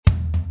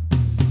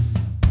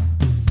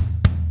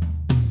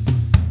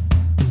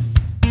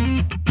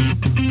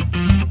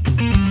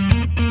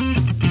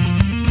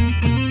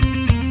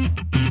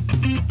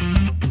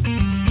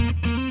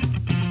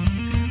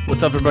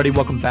What's up, everybody?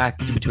 Welcome back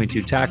to Between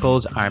Two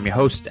Tackles. I'm your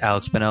host,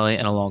 Alex Spinelli,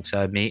 and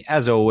alongside me,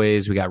 as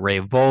always, we got Ray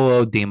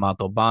Volo, Dean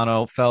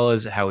Montalbano.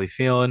 Fellas, how we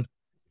feeling?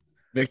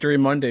 Victory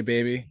Monday,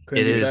 baby.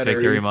 Couldn't It be is better.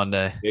 Victory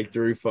Monday.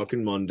 Victory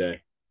fucking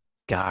Monday.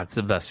 God, it's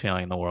the best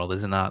feeling in the world,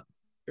 isn't that?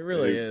 It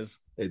really is.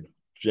 It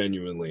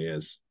genuinely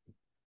is.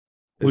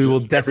 We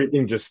will definitely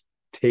everything just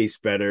tastes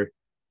better.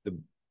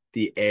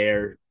 The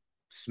air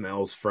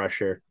smells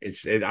fresher.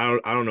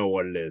 I don't know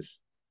what it is.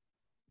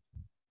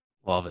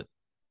 love it.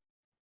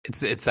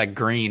 It's that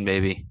green,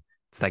 baby.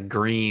 It's that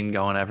green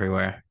going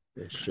everywhere.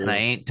 Sure. And I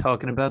ain't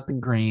talking about the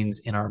greens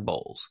in our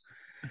bowls.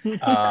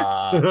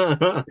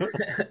 Uh,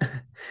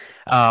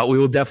 we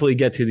will definitely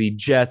get to the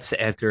Jets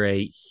after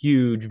a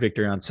huge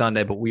victory on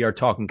Sunday, but we are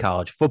talking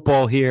college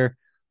football here.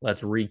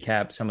 Let's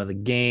recap some of the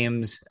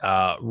games.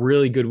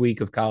 Really good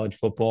week of college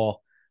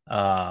football.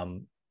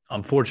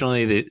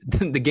 Unfortunately,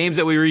 the games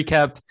that we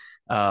recapped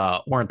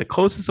weren't the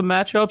closest of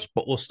matchups,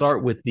 but we'll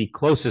start with the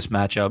closest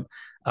matchup.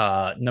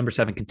 Number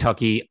 7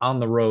 Kentucky on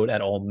the road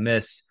at Ole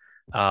Miss.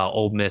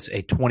 Ole Miss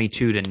a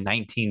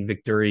 22-19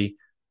 victory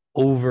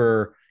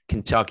over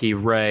Kentucky.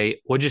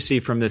 Ray, what'd you see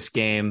from this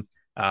game?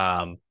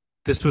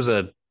 This was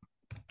a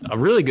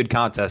really good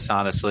contest,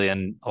 honestly,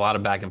 and a lot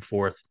of back and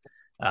forth.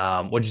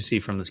 What'd you see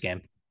from this game?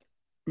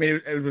 I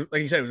mean, it was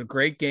like you said, it was a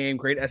great game,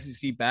 great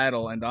SEC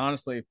battle, and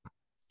honestly,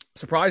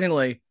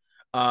 surprisingly,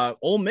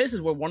 Ole Miss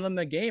is what won them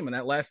the game in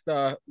that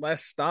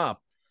last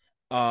stop.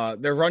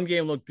 Their run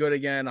game looked good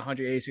again,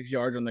 186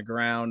 yards on the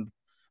ground.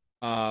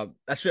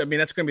 That's going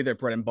to be their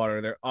bread and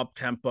butter. Their up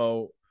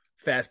tempo,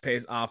 fast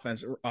paced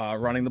offense,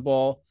 running the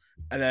ball.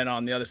 And then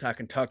on the other side,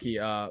 Kentucky,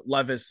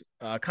 Levis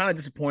kind of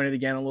disappointed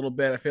again a little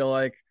bit. I feel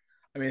like,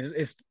 I mean,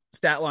 his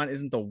stat line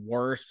isn't the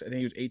worst. I think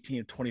he was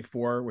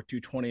 18-24 with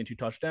 220 and 2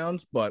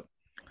 touchdowns, but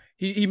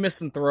he missed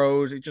some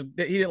throws. He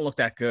didn't look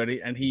that good,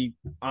 and he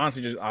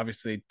honestly just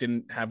obviously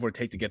didn't have what it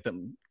take to get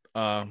them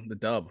the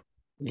dub.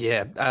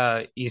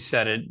 Yeah, you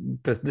said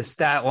it. The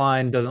stat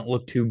line doesn't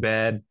look too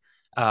bad,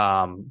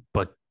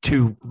 but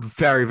 2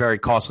 very, very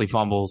costly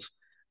fumbles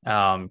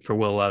for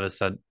Will Levis.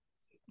 That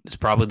is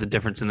probably the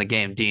difference in the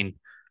game. Dean,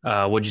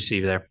 what'd you see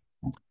there?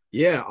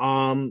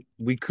 Yeah,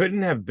 we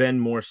couldn't have been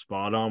more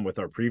spot on with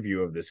our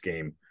preview of this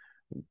game.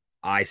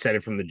 I said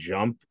it from the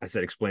jump. I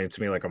said, explain it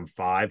to me like I'm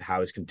 5.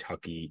 How is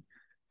Kentucky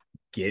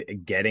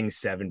getting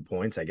 7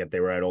 points? I get they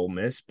were at Ole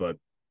Miss, but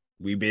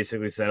we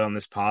basically said on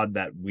this pod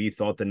that we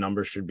thought the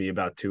number should be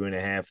about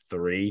 2.5,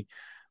 3,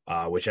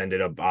 which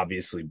ended up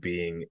obviously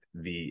being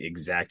the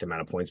exact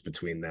amount of points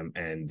between them,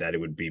 and that it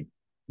would be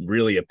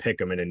really a pick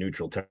 'em in a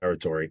neutral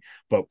territory.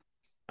 But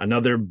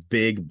another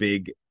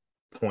big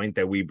point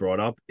that we brought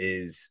up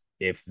is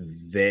if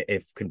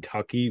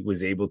Kentucky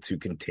was able to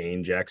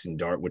contain Jackson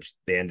Dart, which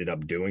they ended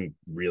up doing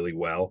really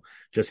well,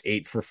 just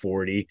 8 for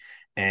 40,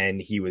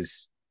 and he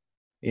was,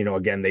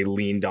 again, they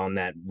leaned on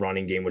that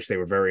running game, which they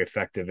were very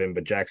effective in,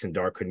 but Jackson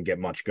Dart couldn't get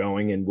much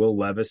going, and Will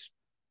Levis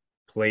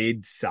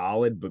played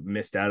solid, but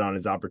missed out on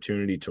his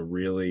opportunity to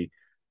really,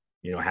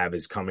 have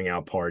his coming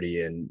out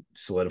party and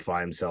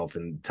solidify himself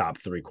in top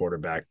 3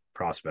 quarterback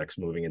prospects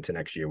moving into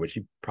next year, which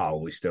he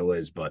probably still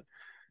is, but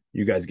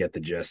you guys get the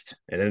gist.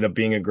 It ended up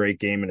being a great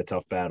game and a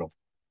tough battle.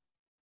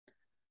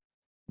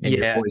 And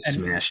your boys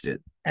smashed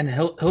it. And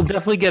he'll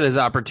definitely get his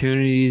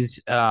opportunities.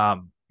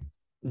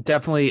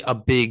 Definitely a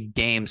big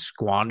game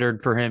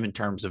squandered for him in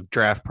terms of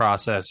draft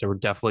process. There were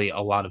definitely a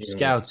lot of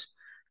scouts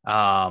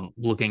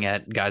looking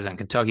at guys on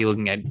Kentucky,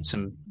 looking at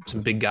some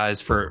big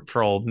guys for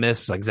Ole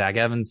Miss like Zach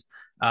Evans.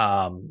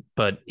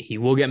 But he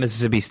will get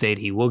Mississippi State.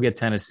 He will get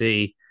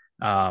Tennessee.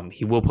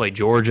 He will play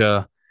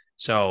Georgia.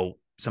 So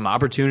some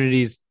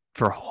opportunities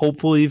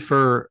hopefully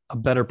for a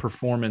better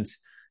performance.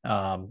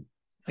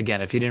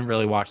 Again, if you didn't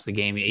really watch the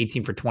game,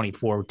 18 for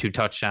 24 with 2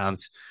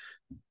 touchdowns,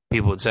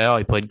 people would say, oh,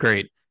 he played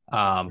great.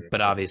 But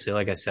obviously,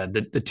 like I said,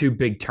 the 2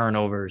 big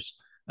turnovers,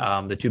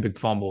 the 2 big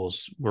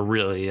fumbles were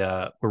really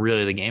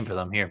the game for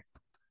them here.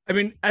 I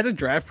mean, as a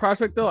draft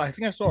prospect, though, I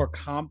think I saw a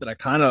comp that I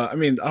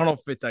don't know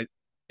if it's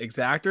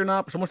exact or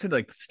not, but someone said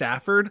like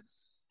Stafford.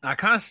 I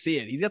kind of see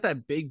it. He's got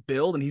that big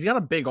build and he's got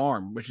a big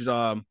arm, which is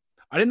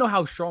I didn't know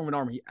how strong of an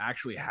arm he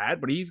actually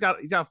had, but he's got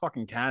a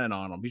fucking cannon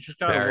on him. He's just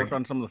got to work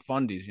on some of the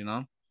fundies,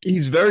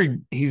 He's very,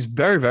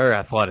 very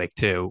athletic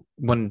too.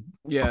 When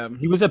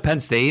he was at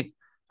Penn State,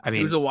 I mean,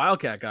 he was the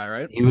Wildcat guy,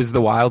 right? He was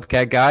the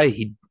Wildcat guy.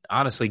 He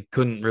honestly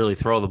couldn't really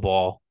throw the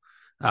ball,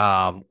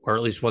 or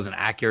at least wasn't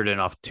accurate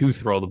enough to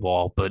throw the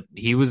ball. But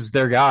he was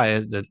their guy.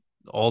 That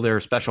all their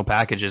special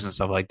packages and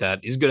stuff like that.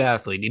 He's a good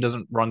athlete. He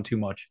doesn't run too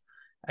much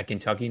at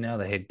Kentucky now.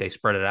 They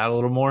spread it out a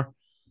little more.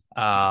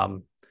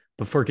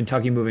 But for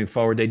Kentucky moving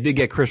forward, they did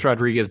get Chris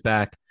Rodriguez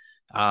back.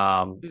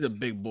 He's a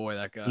big boy,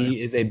 that guy.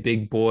 He is a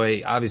big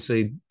boy.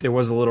 Obviously, there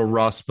was a little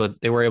rust,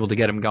 but they were able to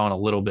get him going a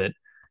little bit.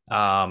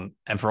 And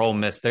for Ole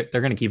Miss, they're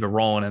going to keep it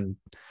rolling. And,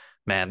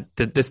 man,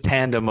 this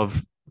tandem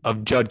of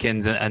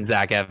Judkins and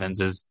Zach Evans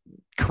is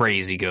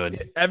crazy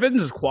good.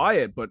 Evans is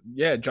quiet, but,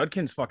 yeah,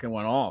 Judkins fucking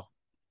went off.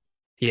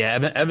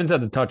 Yeah, Evans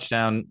had the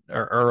touchdown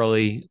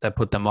early that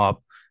put them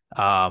up.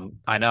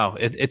 I know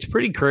it's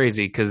pretty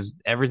crazy because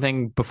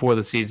everything before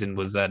the season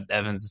was that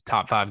Evans is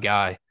top five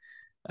guy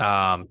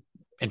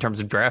in terms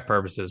of draft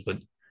purposes, but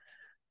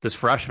this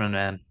freshman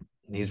man,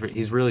 he's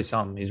really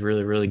something. He's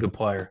really good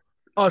player.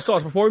 Oh,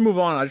 Sauce, before we move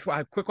on, I just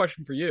have a quick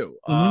question for you.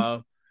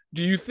 Mm-hmm.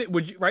 Do you think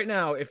would you right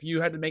now, if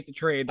you had to make the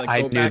trade, like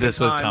I go knew back in this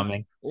was time,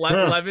 coming.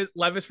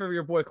 Levis for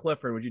your boy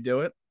Clifford, would you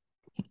do it?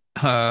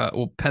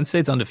 Well, Penn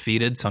State's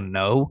undefeated, so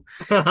no.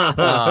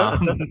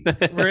 Um,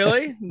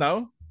 Really?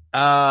 No.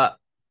 uh,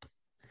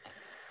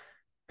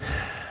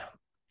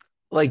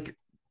 like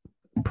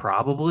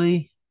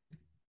probably.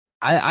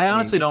 I I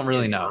honestly mean, don't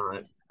really maybe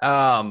know.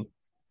 not. Um,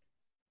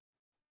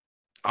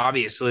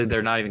 Obviously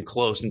they're not even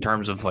close in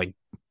terms of like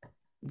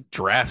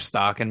draft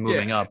stock and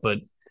moving Yeah. up, but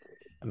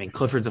I mean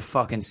Clifford's a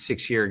fucking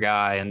 6 year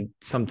guy, and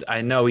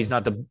I know he's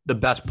not the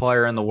best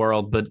player in the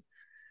world, but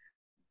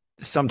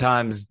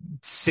sometimes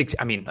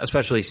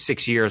especially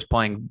 6 years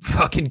playing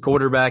fucking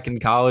quarterback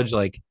in college,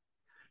 like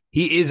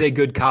he is a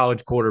good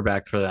college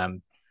quarterback for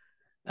them,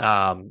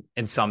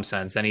 in some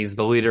sense, and he's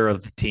the leader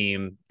of the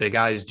team. The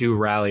guys do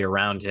rally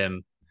around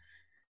him,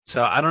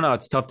 so I don't know.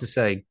 It's tough to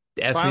say.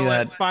 Ask me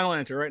that. Final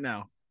answer right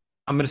now.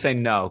 I'm going to say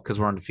no because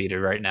we're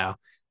undefeated right now.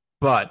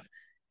 But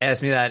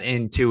ask me that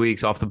in 2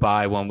 weeks off the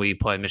bye when we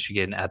play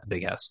Michigan at the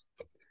Big House.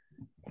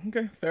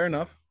 Okay, fair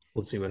enough.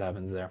 We'll see what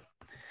happens there.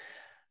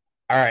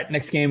 All right,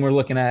 next game we're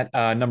looking at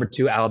number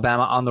 2,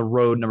 Alabama on the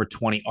road, number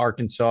 20,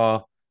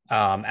 Arkansas.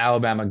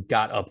 Alabama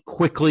got up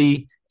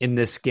quickly in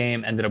this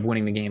game, ended up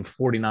winning the game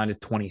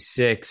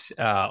 49-26.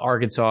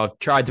 Arkansas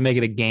tried to make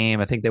it a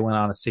game. I think they went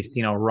on a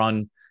 16-0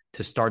 run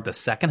to start the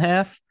second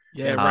half.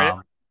 Yeah,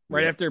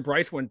 right after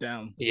Bryce went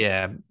down.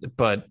 Yeah,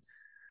 but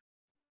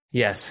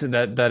yes,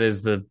 that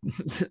is the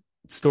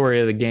story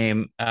of the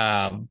game.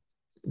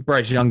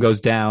 Bryce Young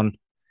goes down,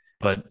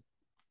 but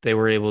they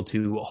were able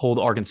to hold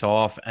Arkansas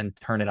off and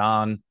turn it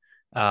on.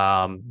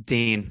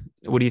 Dean,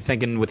 what are you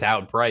thinking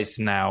without Bryce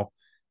now?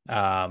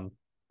 What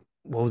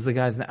was the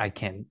guy's name? I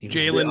can't.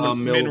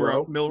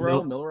 Jalen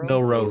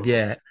Milroe.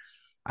 Yeah,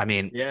 I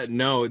mean, Yeah,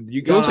 no, you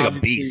he got looks like a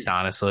beast.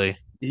 Honestly,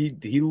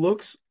 he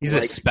looks he's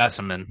like a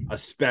specimen.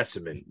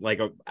 like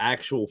an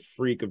actual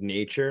freak of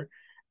nature.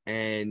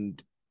 And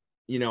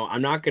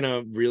I'm not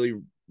gonna really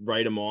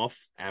write him off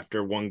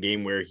after one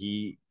game where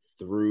he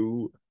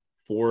threw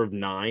 4 of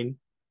 9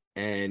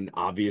 and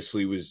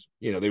obviously was,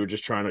 they were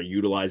just trying to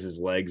utilize his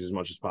legs as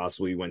much as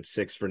possible. He went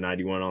 6 for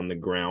 91 on the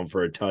ground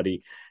for a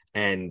tutty.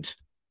 And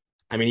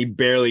I mean, he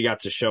barely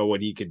got to show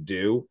what he could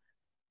do.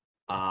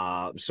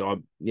 And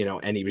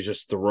he was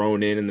just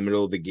thrown in the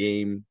middle of the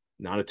game.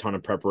 Not a ton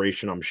of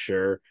preparation, I'm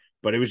sure,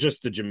 but it was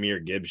just the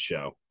Jahmyr Gibbs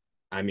show.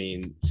 I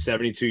mean,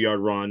 72-yard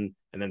run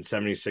and then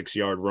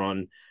 76-yard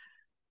run.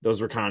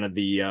 Those were kind of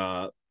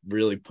the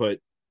really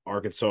put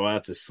Arkansas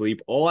out to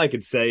sleep. All I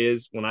could say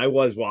is when I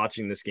was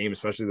watching this game,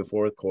 especially the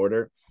fourth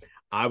quarter,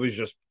 I was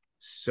just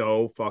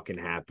so fucking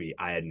happy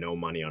I had no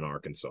money on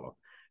Arkansas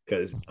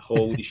because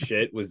holy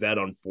shit, was that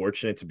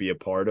unfortunate to be a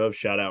part of.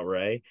 Shout out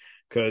Ray.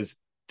 Because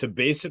to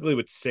basically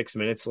with 6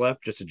 minutes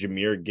left, just a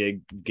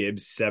Jahmyr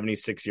Gibbs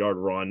 76-yard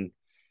run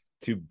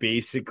to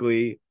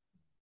basically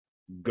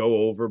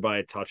go over by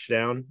a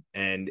touchdown.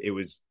 And it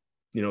was,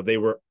 they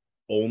were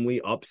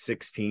only up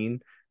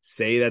 16.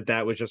 Say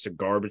that was just a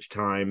garbage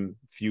time,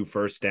 few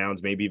first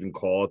downs, maybe even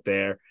call it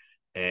there.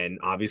 And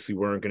obviously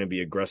weren't going to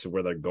be aggressive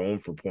where they're going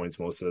for points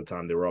most of the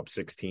time. They were up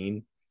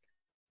 16.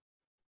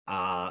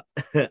 I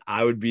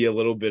would be a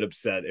little bit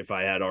upset if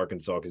I had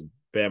Arkansas because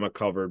Bama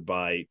covered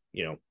by,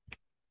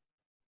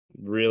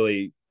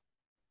 really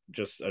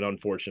just an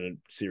unfortunate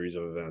series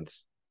of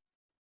events.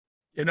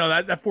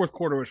 That fourth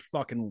quarter was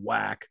fucking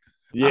whack.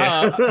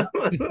 Yeah. I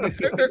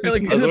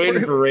was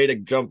waiting for Ray to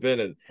jump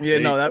in.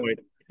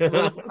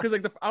 Because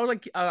I was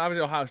like,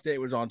 obviously Ohio State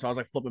was on, so I was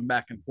like flipping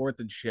back and forth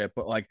and shit.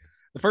 But like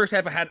the first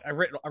half, I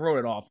wrote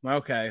it off.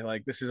 Okay,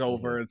 like this is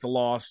over. It's a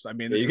loss. I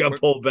mean, you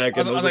got pulled back.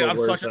 I was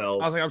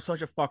like, I'm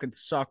such a fucking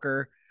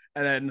sucker.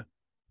 And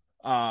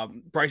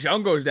then Bryce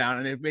Young goes down,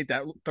 and they made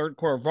that third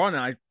quarter run,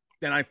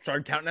 and I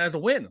started counting it as a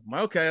win. I'm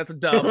like, okay, that's a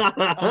dub.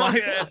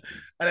 And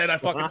then I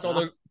fucking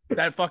saw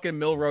that fucking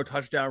Milroe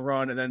touchdown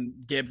run, and then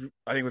Gibbs,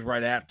 I think, was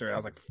right after it. I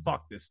was like,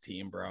 fuck this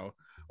team, bro.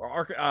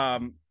 I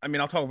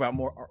mean, I'll talk about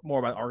more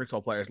about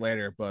Arkansas players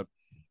later, but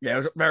yeah, it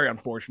was very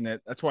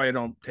unfortunate. That's why I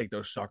don't take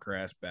those sucker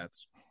ass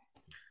bets.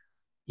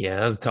 Yeah,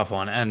 that was a tough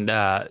one. And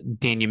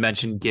Dean, you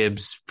mentioned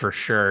Gibbs for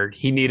sure.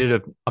 He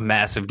needed a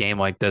massive game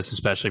like this,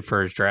 especially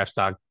for his draft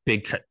stock.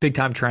 Big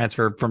time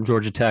transfer from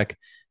Georgia Tech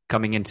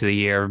coming into the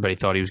year. Everybody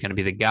thought he was going to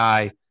be the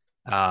guy.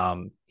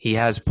 He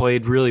has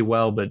played really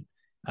well, but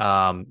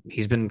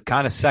he's been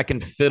kind of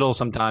second fiddle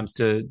sometimes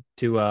to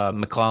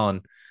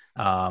McClellan.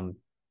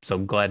 So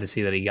I'm glad to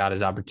see that he got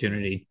his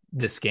opportunity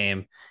this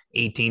game.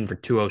 18 for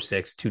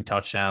 206, 2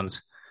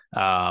 touchdowns.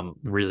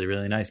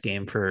 Really nice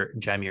game for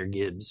Jahmyr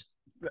Gibbs.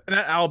 And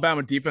that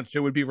Alabama defense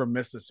too would be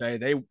remiss to say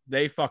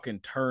they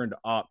fucking turned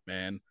up,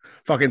 man.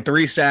 Fucking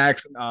 3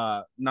 sacks,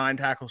 9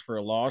 tackles for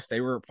a loss.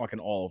 They were fucking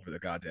all over the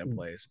goddamn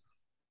place.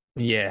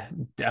 Yeah,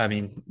 I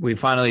mean, we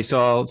finally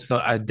saw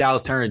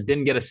Dallas Turner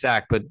didn't get a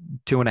sack, but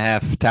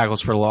 2.5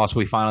 tackles for loss.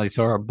 We finally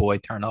saw our boy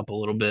turn up a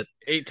little bit.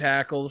 8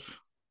 tackles.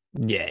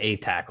 Yeah,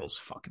 8 tackles,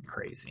 fucking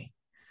crazy,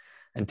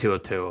 and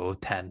 202,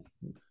 10.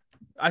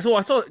 I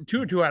saw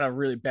two had a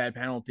really bad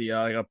penalty,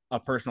 like a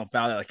personal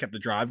foul that like kept the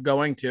drive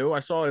going too. I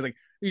saw it was like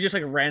you just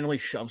like randomly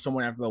shoved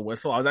someone after the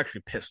whistle. I was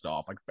actually pissed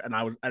off, like, and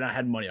I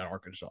had money on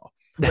Arkansas.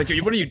 Like,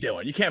 dude, what are you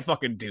doing? You can't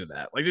fucking do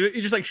that. Like,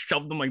 you just like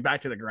shoved them like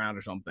back to the ground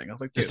or something. I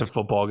was like, dude, Just a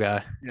football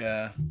guy.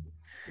 yeah.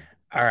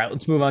 All right,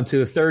 let's move on to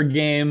the third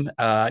game.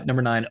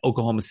 Number 9,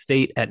 Oklahoma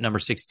State at number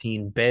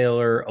 16,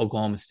 Baylor.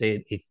 Oklahoma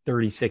State a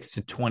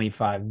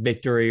 36-25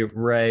 victory.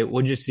 Ray,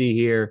 what'd you see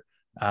here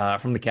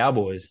from the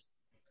Cowboys?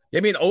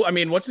 Yeah, I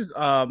mean, what's his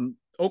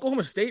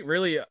Oklahoma State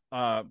really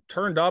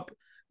turned up.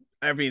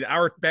 I mean,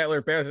 our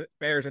Baylor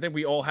Bears. I think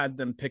we all had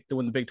them picked to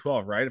win the Big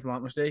 12, right? If I'm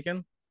not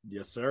mistaken.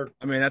 Yes, sir.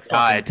 I mean, that's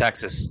fucking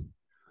Texas.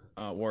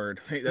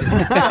 Word.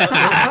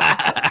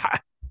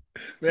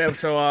 Yeah,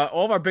 so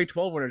all of our Big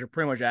 12 winners are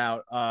pretty much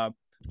out.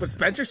 But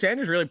Spencer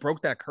Sanders really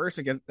broke that curse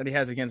that he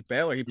has against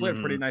Baylor. He played a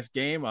pretty nice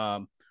game,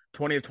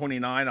 20 of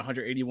 29,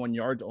 181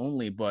 yards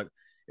only. But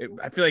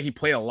I feel like he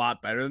played a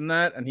lot better than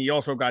that, and he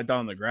also got done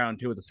on the ground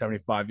too with the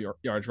 75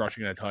 yards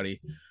rushing and a tutty.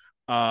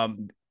 I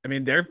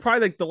mean, they're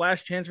probably like the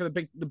last chance for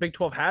the Big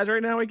 12 has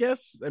right now. I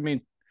guess. I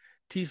mean,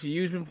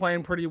 TCU's been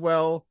playing pretty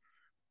well.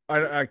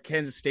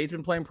 Kansas State's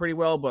been playing pretty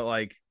well, but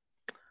like.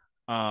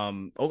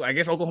 I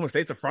guess Oklahoma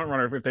State's the front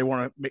runner if they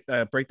want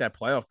to break that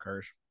playoff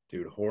curse.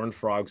 Dude, Horned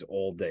Frogs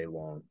all day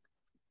long.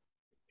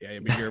 Yeah,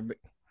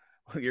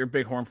 you're a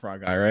big Horned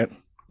Frog guy, right?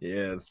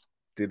 Yeah,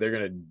 dude,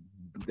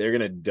 they're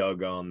gonna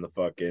dug on the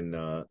fucking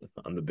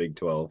on the Big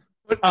 12.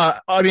 But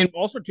I mean,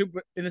 also too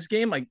in this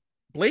game, like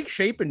Blake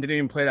Shapen didn't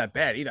even play that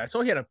bad either. I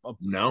saw he had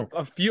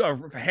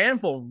a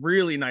handful of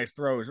really nice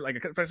throws, like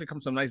especially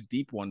come some nice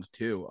deep ones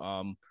too.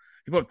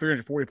 He put up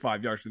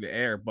 345 yards through the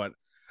air, but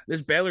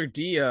this Baylor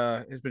D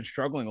has been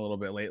struggling a little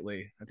bit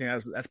lately. I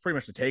think that's pretty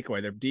much the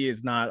takeaway. Their D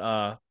is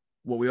not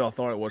what we all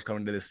thought it was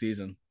coming to this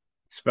season,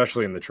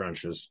 especially in the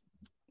trenches.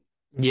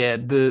 Yeah,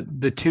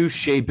 the two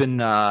Shapen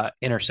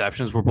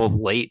interceptions were both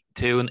late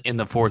too in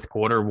the fourth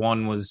quarter.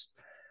 One was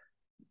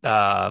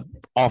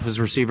off his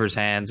receiver's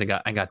hands and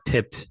got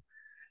tipped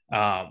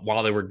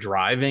while they were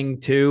driving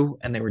too,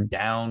 and they were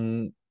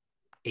down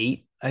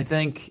 8, I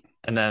think.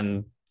 And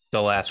then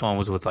the last one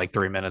was with like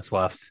 3 minutes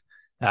left.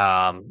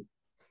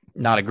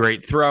 Not a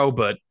great throw,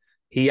 but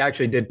he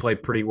actually did play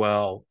pretty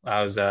well.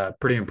 I was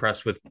pretty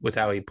impressed with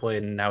how he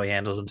played and how he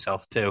handled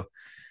himself too.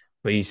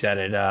 But you said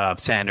it,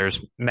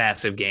 Sanders,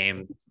 massive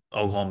game.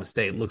 Oklahoma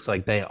State looks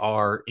like they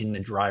are in the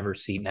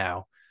driver's seat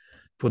now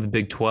for the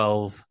Big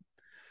 12.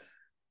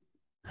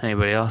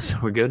 Anybody else?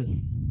 We're good.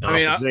 I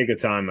mean, for the sake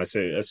of time, I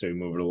say we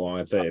move it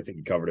along. I think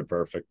you covered it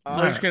perfect.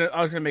 I was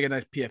gonna make a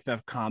nice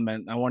PFF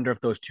comment. I wonder if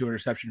those 2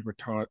 interceptions were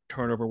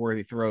turnover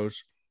worthy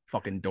throws.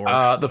 Fucking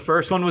dorks. The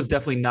first one was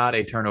definitely not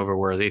a turnover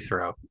worthy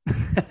throw.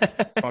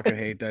 Fucking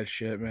hate that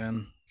shit,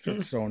 man.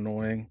 It's so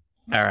annoying.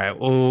 All right,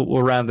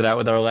 we'll round it out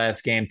with our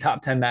last game.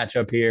 Top 10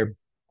 matchup here.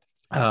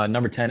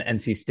 Number 10,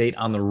 NC State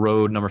on the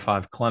road. Number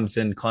 5,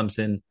 Clemson.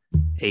 Clemson,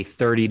 a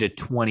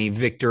 30-20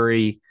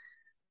 victory.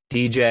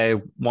 DJ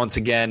once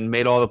again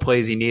made all the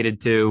plays he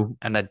needed to,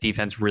 and that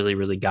defense really,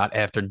 really got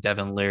after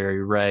Devin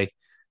Leary.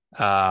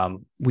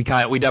 We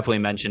definitely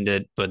mentioned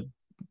it, but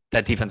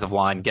that defensive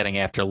line getting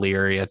after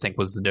Leary, I think,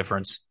 was the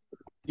difference.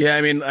 Yeah,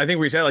 I mean, I think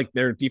we said like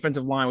their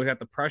defensive line was at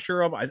the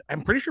pressure of.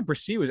 I'm pretty sure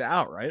Bresee was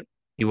out, right?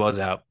 He was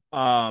out. But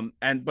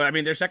I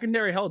mean, their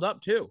secondary held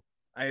up too.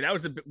 I mean, that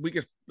was the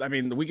weakest. I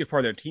mean, the weakest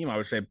part of their team, I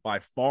would say, by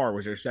far,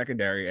 was their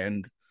secondary,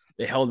 and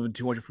they held them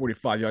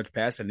 245 yards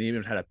passing, and they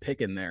even had a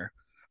pick in there.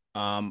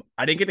 I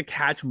didn't get to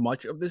catch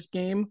much of this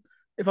game,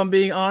 if I'm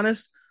being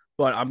honest,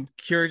 but I'm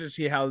curious to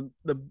see how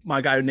my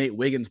guy Nate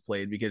Wiggins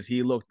played because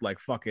he looked like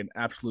fucking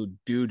absolute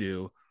doo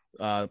doo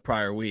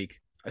prior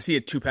week. I see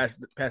it 2 pass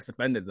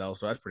defended though,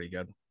 so that's pretty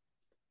good.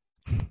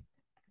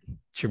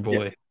 It's your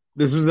boy. Yeah.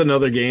 This was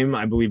another game.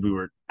 I believe we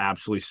were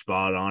absolutely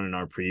spot on in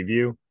our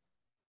preview.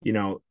 You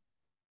know,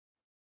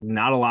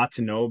 not a lot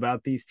to know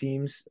about these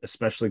teams,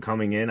 especially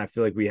coming in. I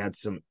feel like we had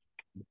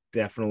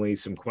definitely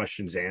some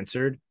questions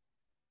answered.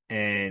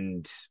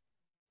 And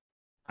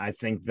I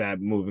think that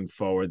moving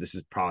forward, this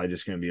is probably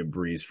just going to be a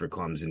breeze for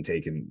Clemson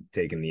taking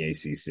the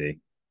ACC.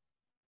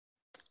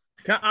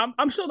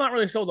 I'm still not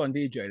really sold on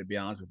DJ, to be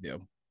honest with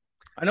you.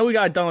 I know we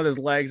got done with his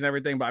legs and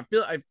everything, but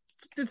I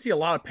did see a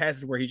lot of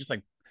passes where he just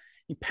like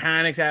he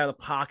panics out of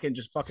the pocket and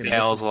just fucking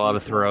sails a lot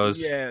of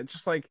throws. Yeah,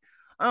 just like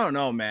I don't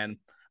know, man.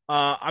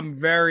 I'm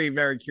very,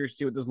 very curious to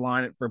see what this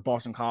line for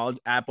Boston College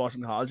is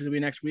going to be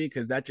next week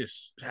because that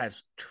just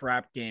has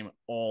trap game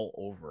all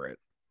over it.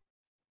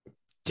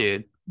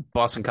 Dude,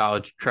 Boston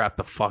College trapped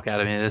the fuck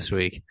out of me this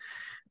week.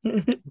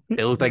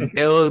 They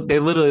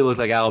literally looked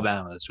like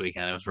Alabama this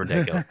weekend. It was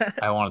ridiculous.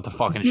 I wanted to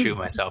fucking shoot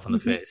myself in the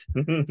face.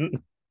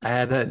 I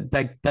had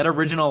that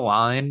original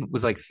line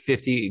was like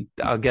 50.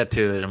 I'll get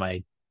to it in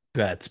my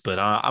bets, but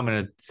I'm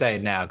going to say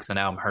it now because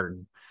now I'm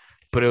hurting.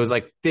 But it was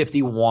like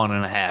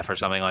 51.5 or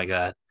something like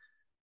that.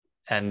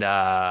 and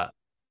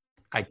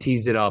I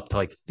teased it up to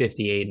like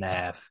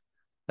 58.5.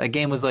 That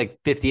game was like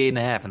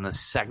 58.5 in the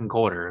second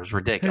quarter. It was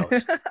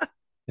ridiculous.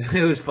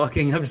 It was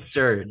fucking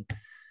absurd.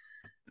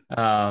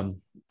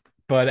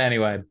 But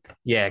anyway,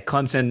 yeah,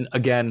 Clemson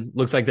again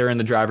looks like they're in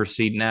the driver's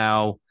seat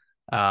now.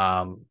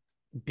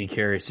 Be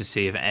curious to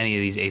see if any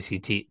of these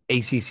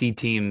ACC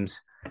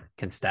teams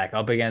can stack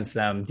up against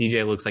them.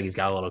 DJ looks like he's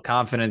got a little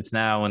confidence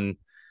now, and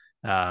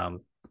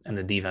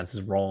the defense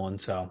is rolling.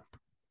 So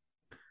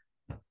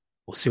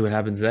we'll see what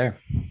happens there.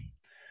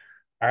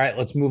 All right,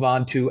 let's move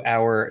on to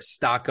our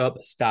stock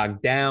up,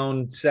 stock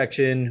down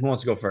section. Who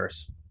wants to go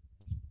first?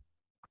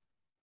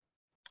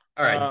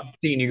 All right,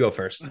 Dean, you go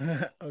first.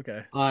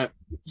 Okay.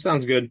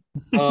 Sounds good.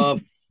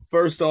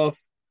 First off,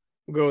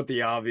 we'll go with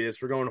the obvious.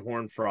 We're going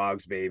Horned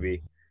Frogs,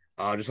 baby.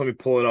 Just let me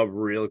pull it up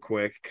real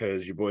quick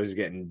because your boys are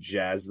getting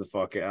jazzed the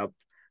fuck up.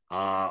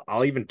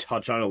 I'll even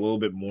touch on it a little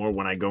bit more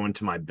when I go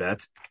into my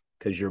bet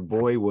because your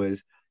boy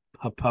was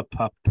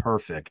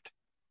perfect.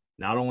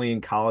 Not only in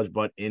college,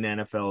 but in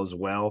NFL as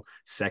well.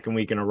 Second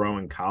week in a row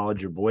in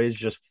college. Your boy is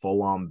just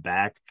full on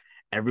back.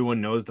 Everyone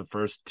knows the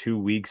first 2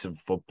 weeks of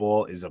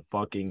football is a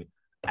fucking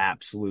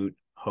absolute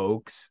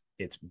hoax.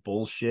 It's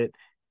bullshit.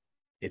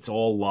 It's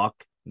all luck.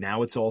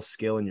 Now it's all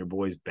skill, and your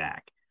boy's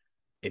back.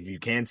 If you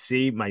can't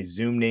see, my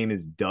Zoom name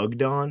is Doug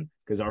Don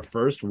because our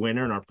first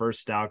winner and our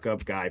first stock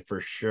up guy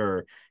for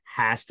sure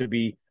has to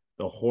be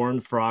the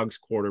Horned Frogs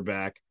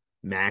quarterback,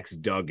 Max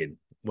Duggan.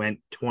 Went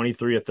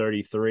 23 of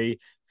 33.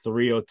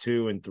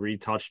 302 and 3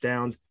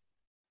 touchdowns.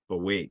 But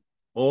wait,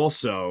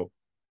 also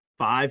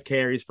 5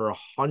 carries for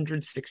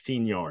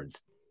 116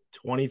 yards,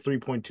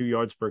 23.2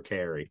 yards per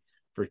carry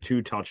for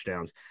 2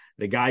 touchdowns.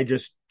 The guy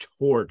just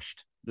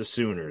torched the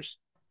Sooners,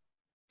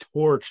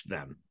 torched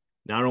them,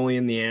 not only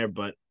in the air,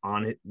 but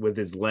on it with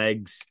his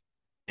legs.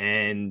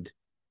 And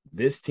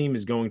this team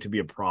is going to be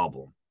a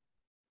problem.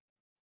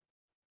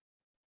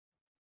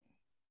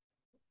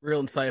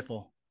 Real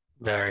insightful.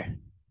 Very.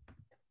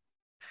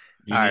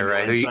 All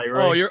right.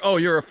 You're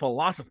a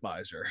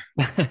philosophizer.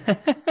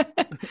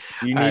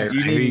 You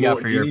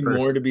need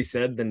more to be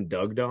said than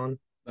Doug Don.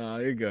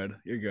 You're good.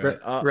 You're good.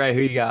 Right.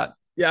 Who you got?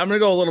 Yeah, I'm gonna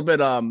go a little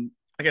bit. I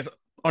guess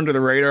under the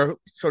radar,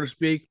 so to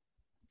speak.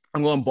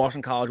 I'm going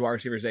Boston College wide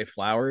receiver Zay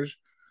Flowers.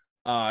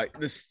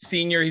 The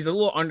senior, he's a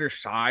little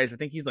undersized. I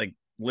think he's like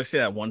listed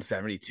at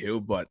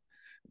 172, but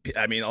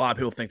I mean, a lot of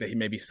people think that he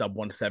may be sub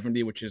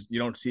 170, which is you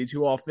don't see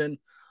too often.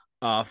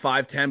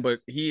 5'10", but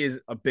he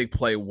is a big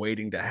play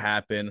waiting to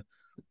happen.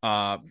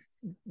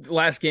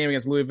 Last game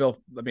against Louisville,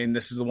 I mean,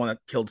 this is the one that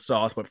killed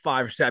Sauce, but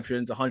 5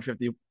 receptions,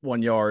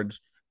 151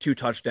 yards, 2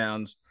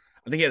 touchdowns.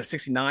 I think he had a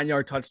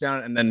 69-yard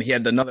touchdown, and then he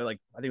had another, like,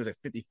 I think it was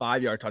a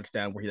 55-yard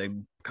touchdown where he like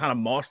kind of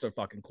mossed a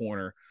fucking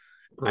corner.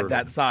 At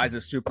that size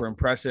is super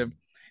impressive.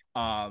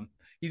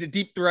 He's a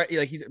deep threat,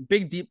 like he's a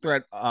big deep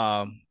threat,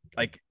 what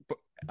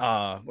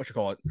you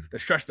call it, to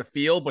stretch the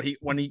field, but he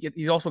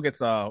also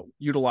gets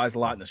utilized a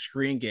lot in the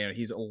screen game.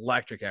 He's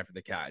electric after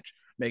the catch,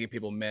 making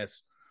people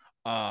miss.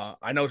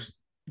 I know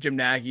Jim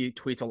Nagy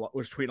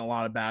was tweeting a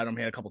lot about him.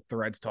 He had a couple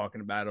threads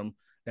talking about him,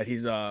 that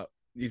he's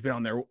been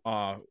on their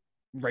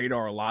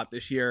radar a lot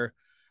this year.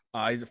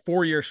 He's a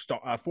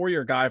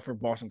 4-year guy for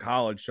Boston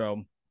College,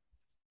 so,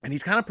 and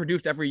he's kind of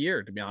produced every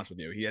year, to be honest with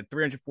you. He had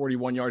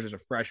 341 yards as a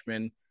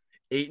freshman,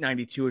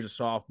 892 as a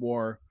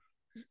sophomore,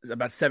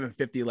 about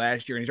 750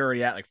 last year, and he's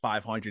already at like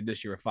 500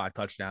 this year with 5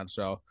 touchdowns.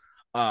 So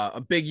a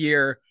big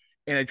year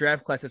in a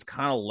draft class that's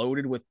kind of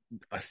loaded with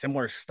a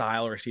similar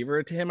style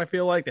receiver to him. I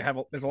feel like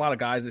there's a lot of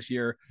guys this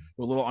year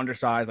who are a little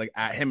undersized, like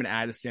at him and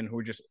Addison, who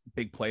are just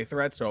big play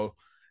threats. So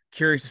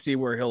curious to see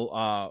where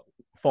he'll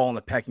fall in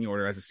the pecking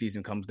order as the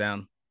season comes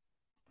down.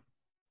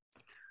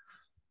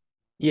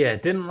 Yeah,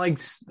 didn't like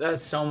that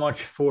so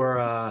much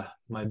for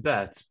my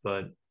bets,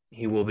 but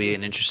he will be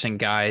an interesting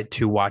guy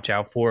to watch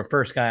out for.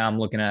 First guy I'm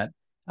looking at,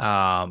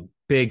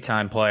 big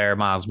time player,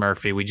 Myles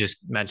Murphy. We just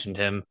mentioned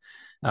him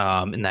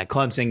in that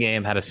Clemson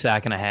game, had a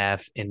sack and a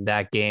half in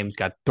that game. He's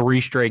got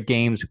 3 straight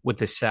games with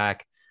the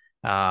sack.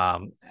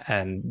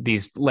 And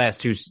these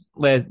last two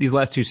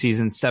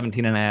seasons,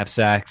 17 and a half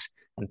sacks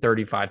and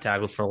 35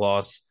 tackles for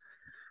loss.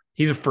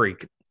 He's a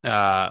freak. He's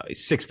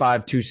 6'5",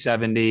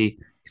 270.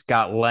 He's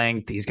got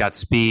length. He's got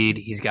speed.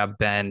 He's got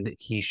bend.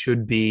 He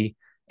should be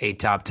a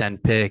top 10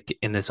 pick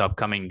in this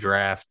upcoming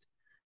draft.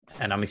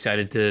 And I'm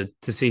excited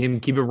to see him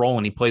keep it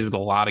rolling. He plays with a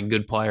lot of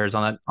good players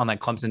on that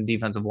Clemson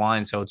defensive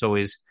line. So it's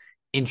always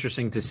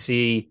interesting to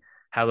see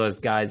how those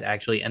guys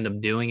actually end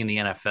up doing in the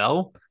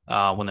NFL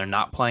when they're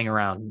not playing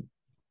around.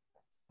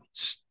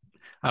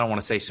 I don't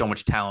want to say so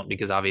much talent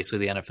because obviously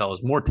the NFL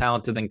is more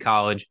talented than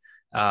college.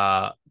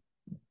 But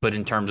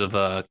in terms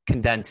of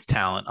condensed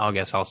talent, I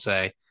guess I'll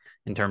say,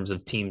 in terms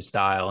of team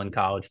style in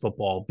college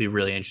football, it'll be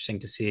really interesting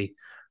to see.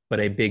 But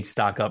a big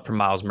stock up for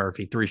Myles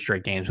Murphy, 3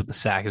 straight games with the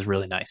sack is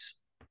really nice.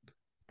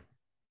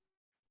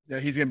 Yeah,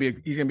 he's gonna be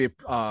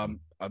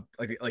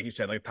like you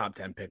said, like a top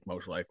 10 pick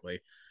most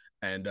likely,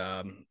 and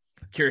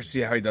curious to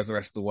see how he does the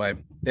rest of the way.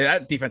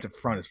 That defensive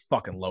front is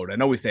fucking loaded. I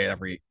know we say it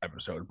every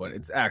episode, but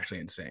it's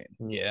actually insane.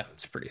 Yeah,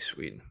 it's pretty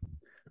sweet.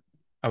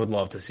 I would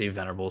love to see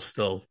Venables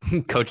still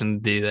coaching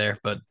the D there,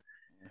 but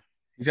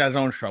He's got his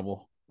own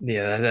trouble.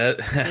 yeah,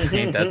 that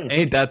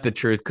ain't that the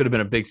truth. Could have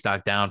been a big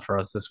stock down for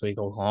us this week,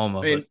 Oklahoma,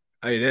 I but mean,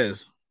 it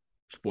is.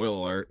 Spoiler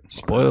alert.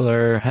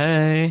 spoiler,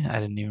 hey, I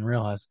didn't even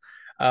realize.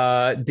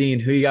 Dean,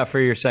 who you got for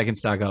your second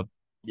stock up?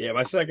 Yeah,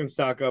 my second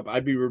stock up.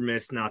 I'd be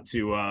remiss not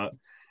to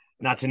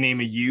name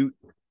a Ute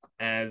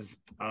as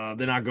they're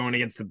not going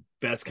against the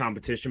best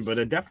competition, but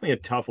definitely a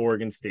tough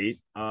Oregon State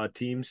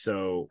team.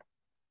 So,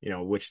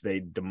 which they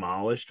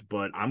demolished.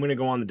 But I'm going to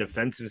go on the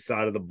defensive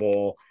side of the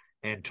ball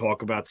and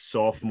talk about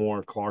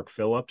sophomore Clark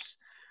Phillips,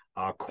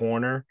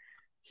 corner.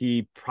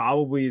 He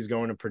probably is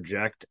going to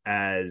project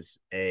as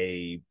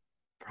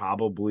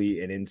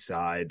probably an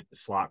inside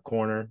slot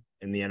corner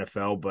in the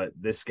NFL, but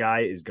this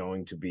guy is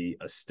going to be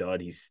a stud.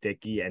 He's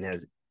sticky and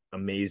has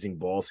amazing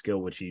ball skill,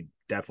 which he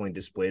definitely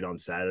displayed on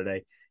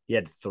Saturday. He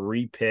had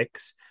 3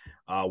 picks,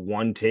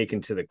 one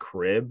taken to the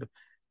crib.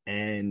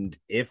 And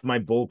if my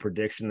bold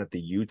prediction that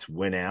the Utes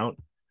win out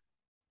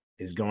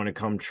is going to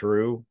come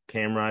true,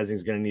 Cam Rising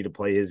is going to need to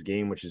play his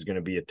game, which is going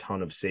to be a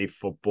ton of safe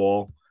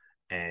football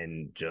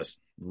and just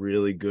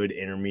really good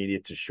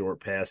intermediate to short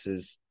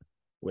passes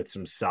with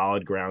some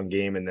solid ground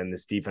game. And then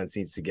this defense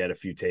needs to get a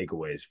few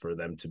takeaways for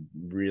them to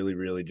really,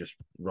 really just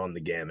run the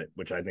gamut,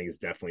 which I think is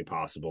definitely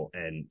possible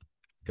and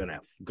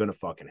gonna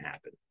fucking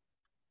happen.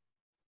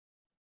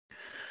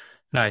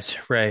 Nice.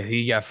 Ray, who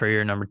you got for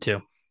your number 2?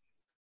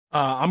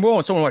 I'm going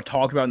with someone who I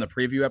talked about in the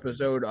preview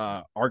episode,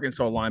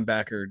 Arkansas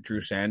linebacker Drew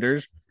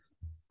Sanders.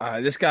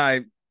 This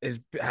guy has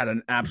had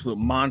an absolute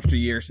monster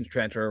year since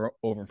transfer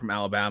over from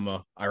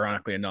Alabama,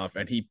 ironically enough,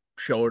 and he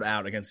showed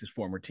out against his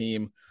former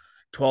team.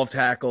 12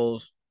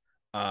 tackles,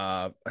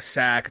 a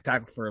sack, a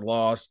tackle for a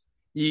loss.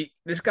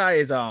 This guy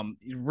is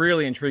he's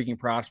really intriguing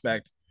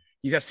prospect.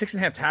 He's got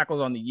 6.5 tackles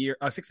on the year,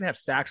 6.5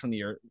 sacks on the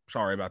year.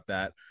 Sorry about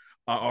that.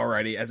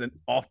 Already as an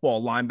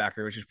off-ball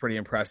linebacker, which is pretty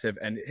impressive,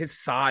 and his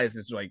size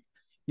is like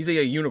he's like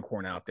a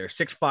unicorn out there.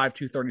 6'5",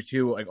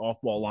 232, like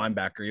off-ball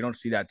linebacker. You don't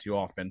see that too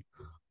often.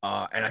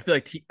 And I feel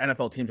like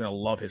NFL teams are gonna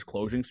love his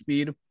closing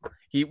speed.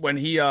 He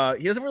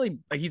doesn't really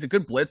like he's a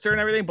good blitzer and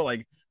everything, but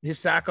like his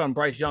sack on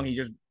Bryce Young, he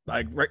just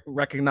like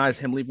recognized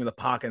him leaving the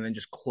pocket and then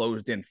just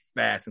closed in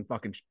fast and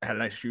fucking had a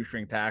nice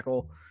shoestring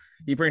tackle.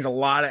 He brings a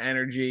lot of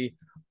energy.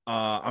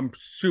 I'm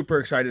super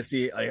excited to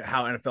see like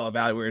how NFL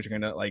evaluators are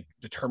gonna like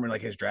determine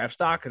like his draft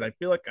stock because I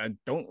feel like I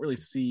don't really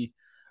see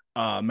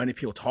many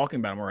people talking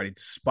about him already,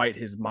 despite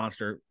his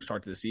monster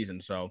start to the season.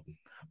 So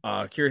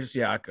curious to see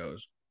how it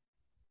goes.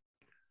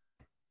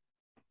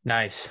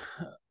 Nice.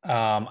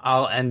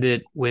 I'll end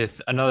it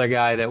with another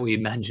guy that we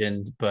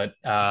mentioned, but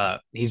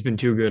he's been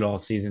too good all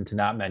season to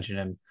not mention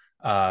him.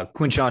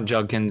 Quinshon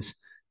Judkins,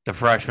 the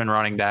freshman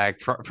running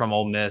back from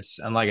Ole Miss,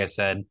 and like I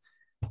said,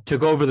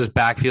 took over this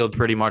backfield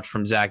pretty much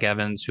from Zach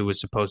Evans, who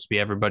was supposed to be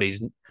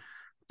everybody's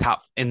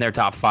top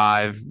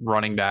 5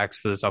 running backs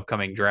for this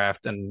upcoming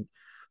draft. And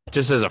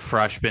just as a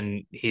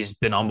freshman, he's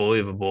been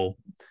unbelievable.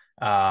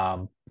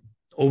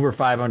 Over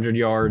 500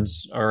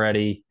 yards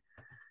already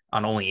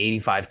on only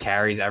 85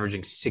 carries,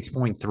 averaging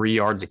 6.3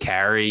 yards a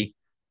carry.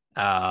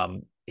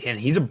 And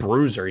he's a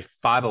bruiser. He's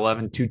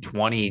 5'11",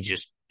 220,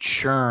 just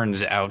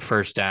churns out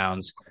first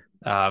downs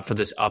for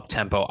this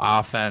up-tempo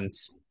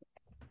offense.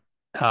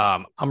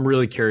 I'm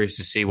really curious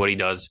to see what he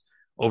does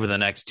over the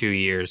next 2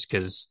 years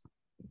because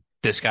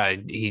this guy,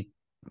 he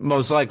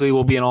most likely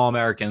will be an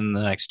All-American in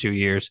the next 2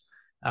 years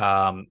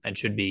and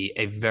should be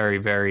a very,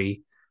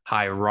 very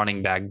high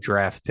running back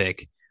draft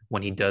pick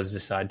when he does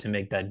decide to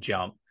make that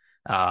jump.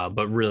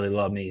 But really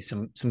love me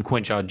some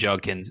Quinshon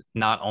Judkins,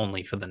 not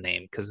only for the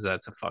name, because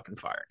that's a fucking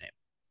fire name.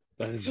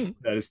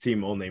 That is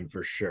team old name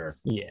for sure.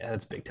 Yeah,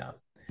 that's big time.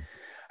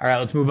 All right,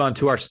 let's move on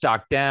to our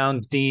stock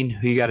downs. Dean,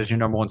 who you got as your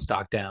number 1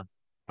 stock down?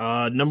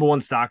 Number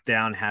 1 stock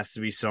down has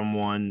to be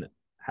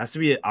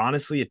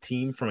honestly a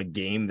team from a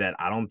game that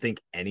I don't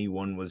think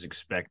anyone was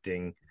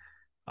expecting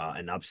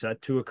an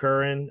upset to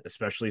occur in,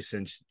 especially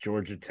since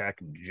Georgia Tech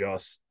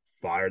just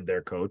fired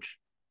their coach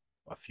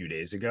a few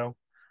days ago.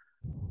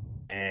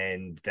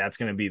 And that's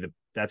going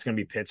to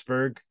be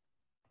Pittsburgh.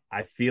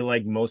 I feel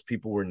like most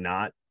people were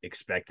not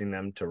expecting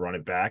them to run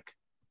it back.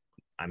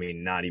 I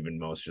mean, not even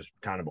most, just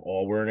kind of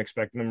all weren't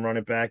expecting them to run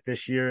it back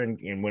this year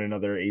and win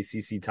another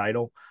ACC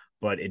title.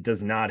 But it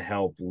does not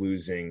help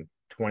losing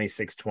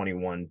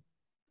 26-21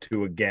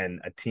 to, again,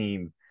 a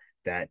team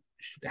that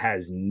should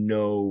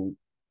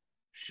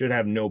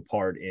have no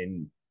part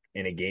in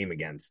a game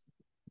against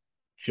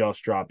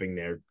just dropping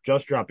their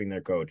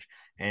coach.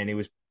 And it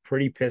was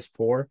pretty piss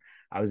poor.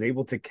 I was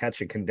able to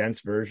catch a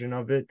condensed version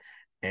of it,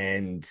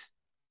 and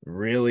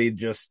really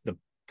just the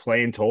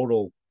play in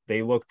total,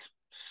 they looked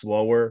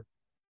slower.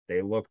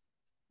 They looked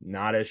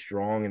not as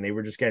strong, and they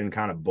were just getting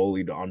kind of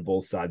bullied on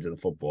both sides of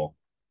the football,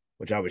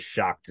 which I was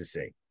shocked to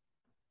see.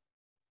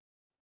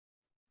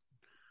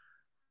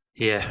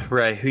 Yeah,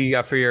 right. Who you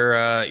got for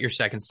your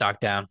second stock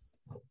down?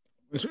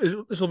 This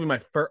will be my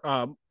first.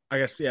 I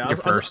guess yeah. Your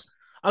first.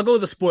 I'll go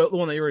with the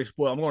one that you already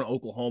spoiled. I'm going to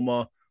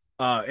Oklahoma.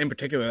 In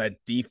particular, that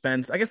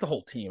defense. I guess the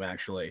whole team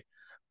actually.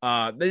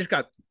 They just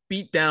got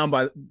beat down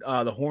by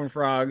the Horned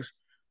Frogs.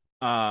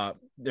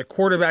 Their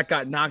quarterback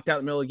got knocked out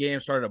in the middle of the game,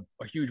 started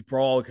a huge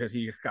brawl because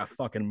he got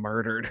fucking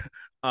murdered.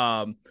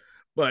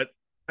 But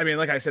I mean,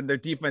 like I said, their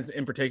defense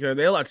in particular,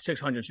 they allowed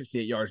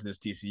 668 yards in this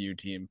TCU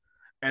team,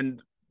 and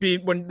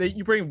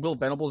you bring Will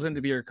Venables in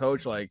to be your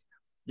coach, like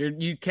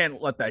you can't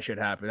let that shit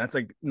happen. That's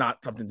like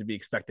not something to be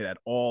expected at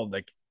all.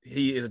 Like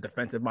he is a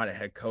defensive minded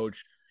head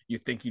coach. You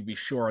think he'd be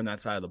sure on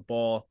that side of the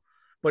ball,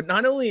 but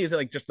not only is it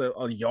like just the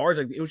yards,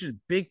 like it was just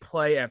big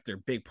play after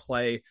big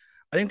play.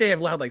 I think they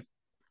have allowed like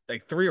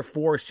 3 or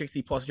 4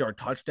 60+ yard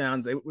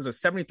touchdowns. It was a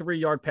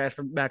 73-yard pass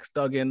from Max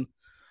Duggan,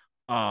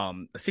 a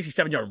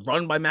 67-yard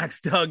run by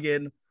Max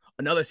Duggan,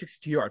 another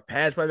 62-yard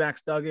pass by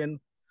Max Duggan,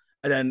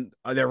 and then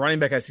their running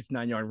back had a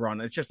 69-yard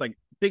run. It's just like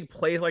big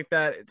plays like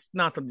that. It's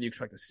not something you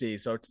expect to see.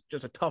 So it's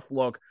just a tough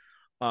look.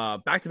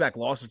 Back-to-back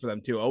losses for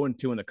them too.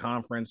 0-2 in the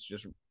conference,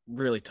 just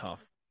really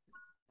tough.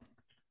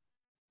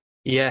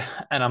 Yeah,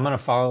 and I'm going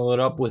to follow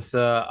it up with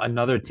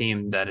another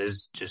team that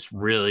is just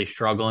really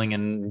struggling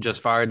and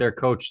just fired their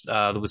coach,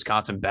 the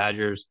Wisconsin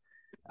Badgers.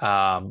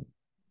 Fired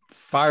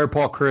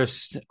Paul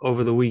Chryst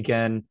over the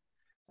weekend.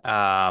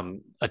 A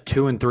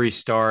 2-3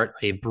 start,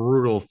 a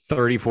brutal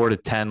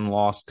 34-10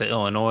 loss to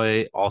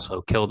Illinois.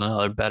 Also killed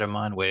another bet of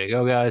mine. Way to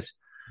go, guys!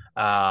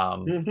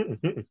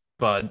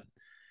 But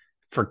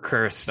for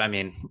Chryst, I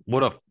mean,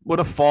 what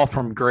a fall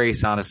from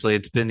grace. Honestly,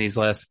 it's been these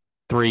last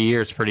 3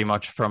 years pretty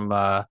much from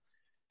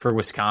for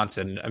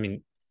Wisconsin. I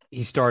mean,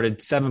 he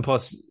started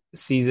 7+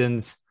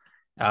 seasons.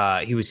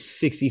 He was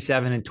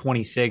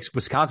 67-26.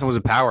 Wisconsin was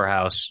a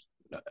powerhouse,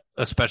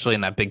 especially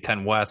in that Big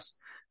Ten West.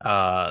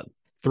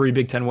 3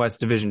 Big Ten West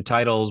division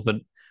titles, but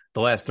the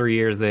last 3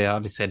 years they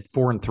obviously had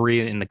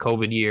 4-3 in the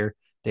COVID year.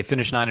 They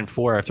finished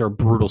 9-4 after a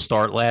brutal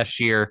start last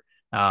year,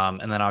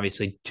 and then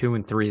obviously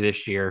 2-3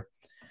 this year.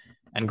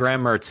 And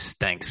Graham Mertz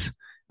stinks.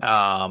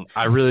 I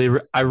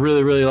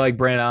really like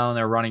Brandon Allen,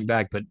 their running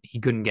back, but he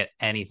couldn't get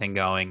anything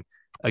going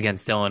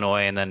against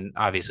Illinois. And then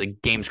obviously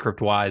game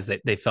script wise,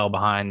 they fell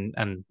behind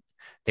and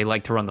they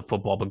like to run the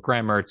football, but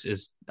Graham Mertz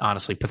is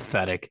honestly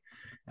pathetic.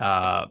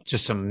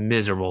 Just some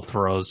miserable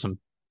throws, some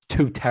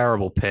 2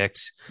 terrible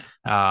picks.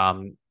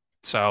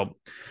 So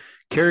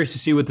curious to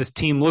see what this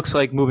team looks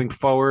like moving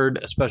forward,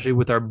 especially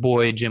with our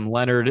boy Jim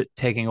Leonhard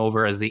taking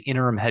over as the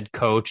interim head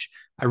coach.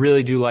 I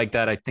really do like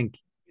that. I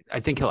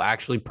think he'll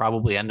actually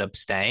probably end up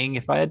staying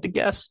if I had to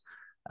guess.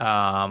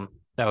 That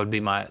would be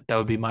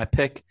my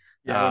pick.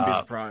 Yeah, I wouldn't be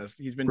surprised.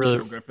 He's been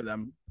really, so good for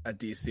them at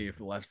DC for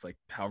the last like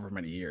however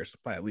many years,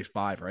 by at least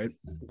 5, right?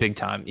 Big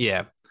time,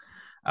 yeah.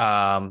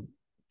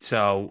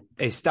 So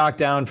a stock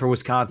down for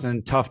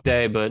Wisconsin, tough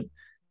day, but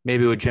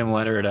maybe with Jim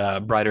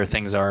Leonhard, brighter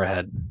things are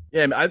ahead.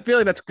 Yeah, I feel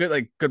like that's good.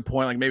 Like good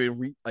point. Like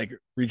maybe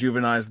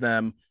rejuvenize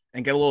them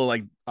and get a little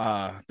like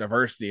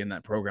diversity in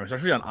that program,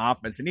 especially on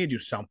offense. They need to do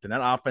something. That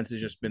offense has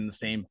just been the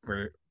same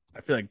for I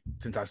feel like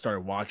since I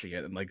started watching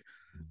it, and like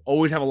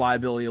always have a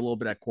liability a little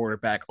bit at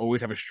quarterback,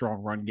 always have a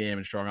strong run game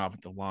and strong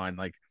offensive line.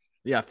 Like,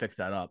 yeah, fix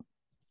that up.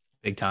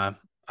 Big time.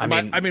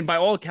 I mean, by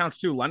all accounts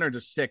too, Leonard's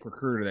a sick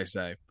recruiter, they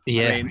say.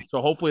 Yeah. I mean,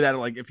 so hopefully that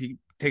like if he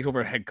takes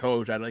over a head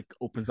coach, that like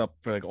opens up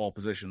for like all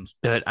positions.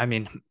 But I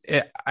mean,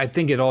 I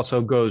think it also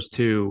goes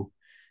to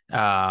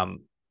not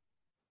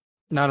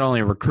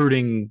only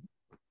recruiting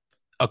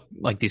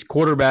like these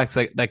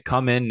quarterbacks that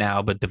come in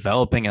now, but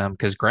developing them,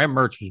 because Graham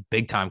Mertz was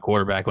big time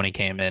quarterback when he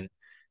came in.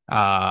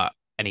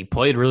 And he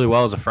played really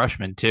well as a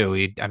freshman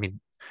too.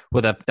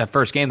 With that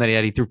first game that he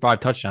had, he threw 5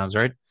 touchdowns,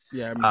 right?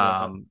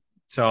 Yeah.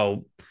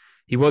 So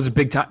he was a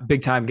big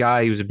time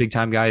guy. He was a big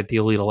time guy at the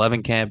Elite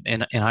 11 camp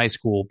in high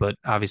school, but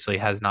obviously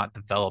has not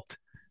developed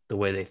the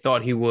way they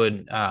thought he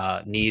would.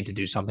 Need to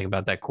do something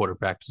about that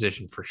quarterback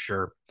position for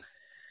sure.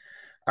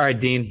 All right,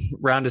 Dean,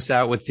 round us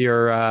out with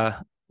your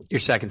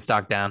second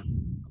stock down.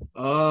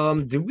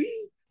 Did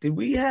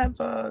we have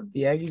the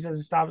Aggies as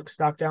a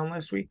stock down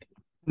last week?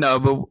 No,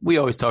 but we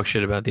always talk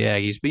shit about the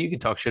Aggies, but you can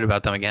talk shit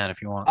about them again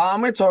if you want.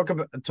 I'm going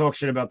to talk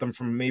shit about them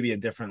from maybe a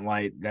different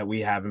light that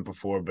we haven't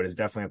before, but it's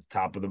definitely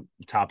at the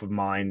top of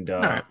mind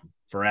right.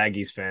 for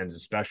Aggies fans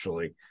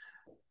especially.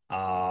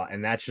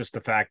 And that's just the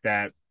fact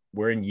that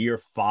we're in year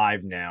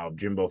 5 now of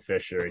Jimbo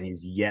Fisher, and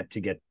he's yet to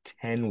get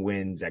 10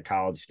 wins at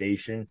College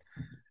Station.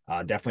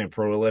 Definitely a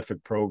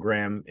prolific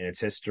program in its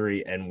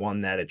history, and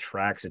one that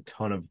attracts a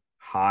ton of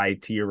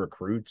high-tier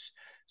recruits.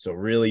 So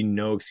really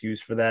no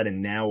excuse for that.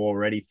 And now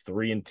already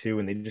 3-2,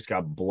 and they just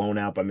got blown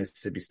out by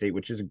Mississippi State,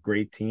 which is a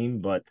great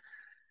team. But,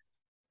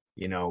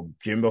 you know,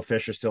 Jimbo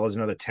Fisher still has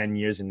another 10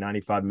 years and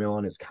 $95 million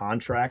on his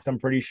contract, I'm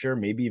pretty sure.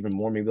 Maybe even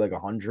more, maybe like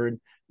 100.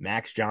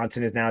 Max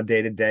Johnson is now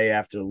day-to-day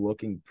after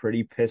looking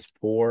pretty piss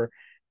poor.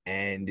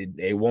 And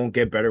it won't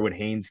get better with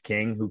Haynes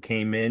King, who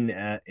came in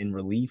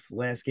relief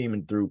last game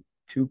and threw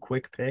 2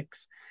 quick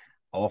picks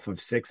off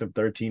of 6 of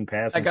 13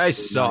 passes. That guy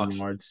sucks.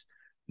 Yards.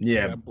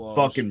 Yeah,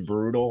 fucking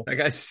brutal. That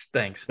guy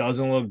stinks.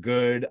 Doesn't look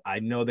good. I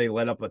know they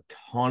let up a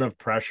ton of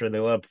pressure. They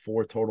let up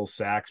 4 total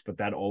sacks, but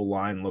that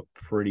O-line looked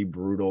pretty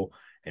brutal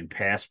and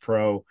pass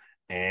pro,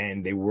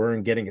 and they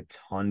weren't getting a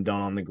ton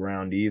done on the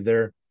ground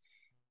either.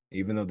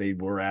 even though they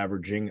were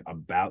averaging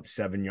about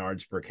 7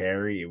 yards per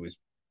carry. It was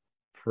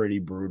pretty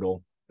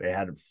brutal. They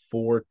had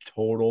four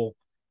total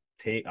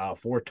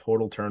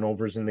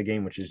turnovers in the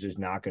game, which is just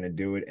not going to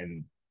do it.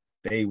 And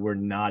they were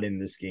not in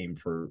this game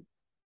for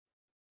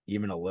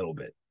even a little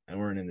bit. They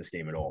weren't in this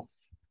game at all.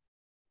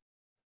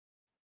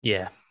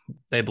 Yeah,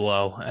 they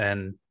blow,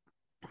 and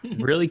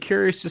really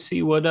curious to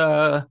see what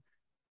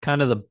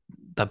kind of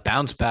the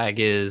bounce back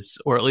is,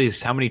 or at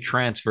least how many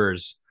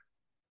transfers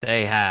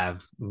they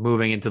have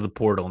moving into the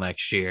portal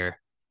next year.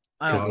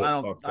 I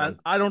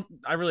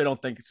really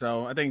don't think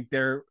so. I think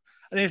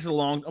it's a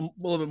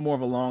little bit more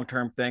of a long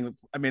term thing.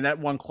 I mean, that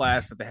one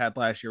class that they had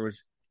last year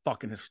was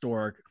fucking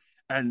historic,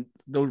 and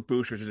those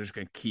boosters are just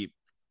going to keep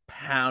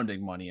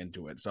pounding money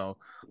into it. So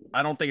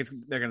I don't think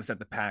they're going to set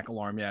the panic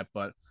alarm yet,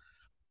 but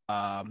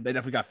they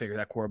definitely got to figure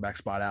that quarterback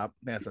spot out.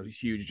 That's a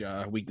huge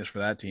weakness for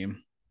that team.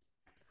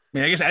 I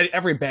mean, I guess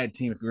every bad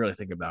team, if you really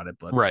think about it,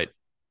 but right,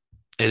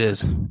 it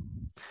is.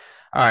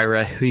 All right,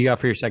 Ray, who you got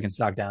for your second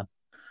stock down?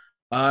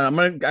 I'm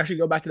going to actually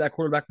go back to that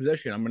quarterback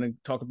position. I'm going to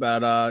talk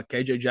about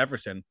KJ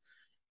Jefferson.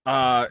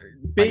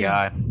 Big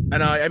guy,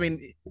 and I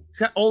mean, he's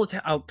got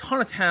a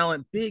ton of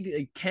talent,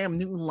 big Cam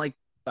Newton like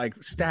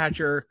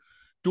stature,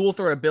 dual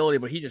threat ability,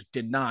 but he just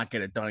did not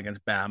get it done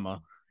against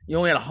Bama. He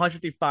only had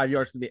 155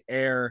 yards through the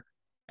air,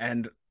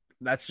 and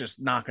that's just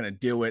not going to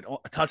do it.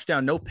 A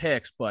touchdown, no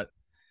picks, but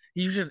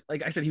he was just,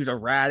 like I said, he was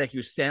erratic. He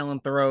was sailing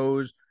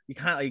throws. He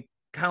kind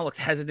of looked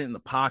hesitant in the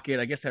pocket.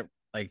 I guess that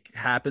like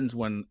happens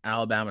when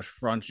Alabama's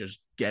front's just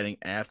getting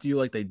after you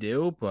like they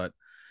do, but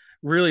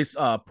really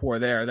poor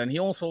there. Then he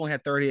also only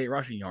had 38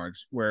 rushing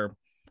yards, where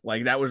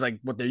like that was like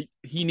what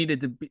he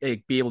needed to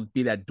be able to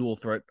be that dual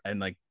threat and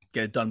like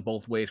get it done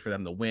both ways for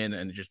them to win,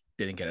 and it just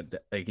didn't get it.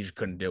 Like he just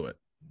couldn't do it.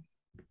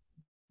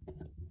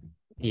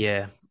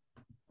 Yeah,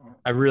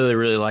 I really,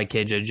 really like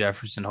KJ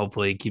Jefferson.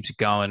 Hopefully, he keeps it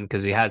going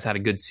because he has had a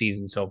good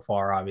season so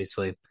far.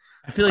 Obviously,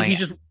 I feel like he's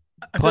just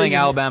playing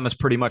Alabama's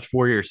pretty much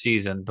 4-year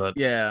season, but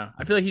yeah,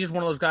 I feel like he's just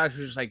one of those guys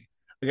who's just like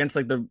against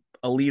like the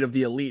elite of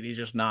the elite, he's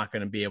just not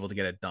going to be able to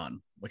get it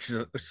done, which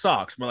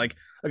sucks. But like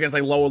against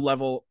like lower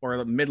level or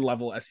the mid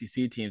level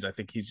SEC teams, I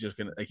think he's just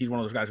gonna he's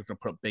one of those guys who's gonna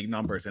put up big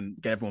numbers and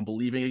get everyone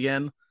believing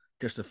again,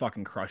 just to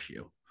fucking crush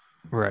you.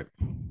 Right.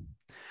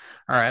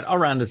 All right, I'll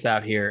round this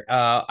out here.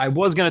 I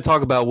was going to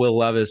talk about Will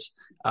Levis,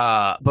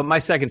 but my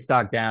second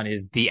stock down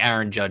is the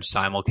Aaron Judge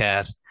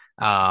simulcast.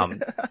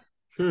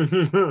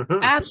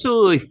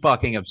 Absolutely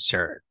fucking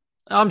absurd.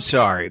 I'm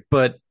sorry,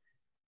 but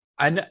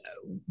I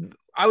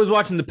was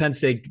watching the Penn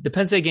State. The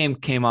Penn State game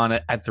came on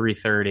at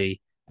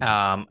 3:30.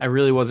 I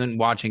really wasn't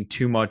watching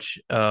too much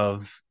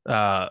of.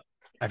 I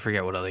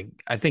forget what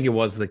I think it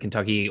was the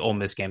Kentucky Ole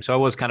Miss game. So I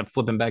was kind of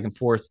flipping back and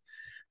forth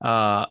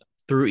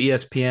through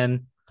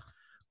ESPN.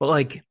 But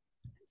like,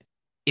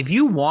 if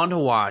you want to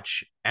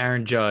watch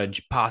Aaron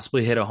Judge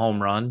possibly hit a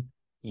home run,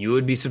 you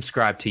would be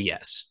subscribed to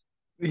Yes.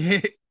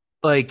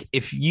 Like,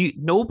 if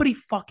nobody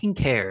fucking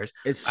cares.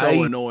 It's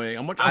so annoying.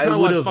 I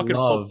would have fucking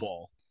loved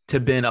football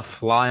to been a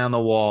fly on the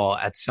wall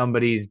at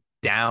somebody's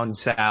down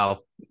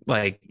south,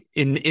 like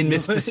in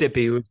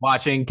Mississippi, who's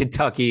watching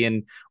Kentucky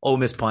and Ole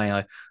Miss playing.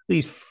 Like,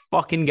 these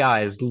fucking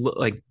guys,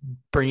 like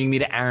bringing me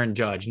to Aaron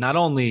Judge. Not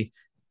only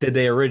did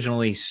they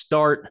originally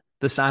start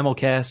the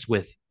simulcast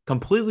with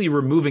completely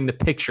removing the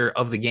picture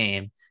of the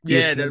game.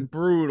 Yeah, they're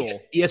brutal.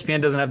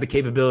 ESPN doesn't have the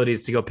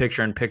capabilities to go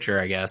picture in picture,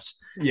 I guess.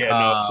 Yeah,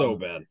 no, so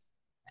bad.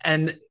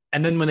 And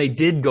then when they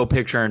did go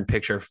picture in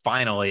picture,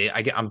 finally,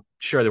 I'm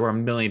sure there were a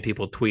million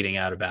people tweeting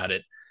out about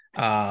it.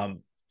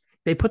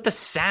 They put the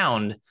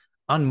sound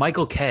on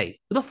Michael Kay.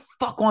 Who the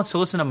fuck wants to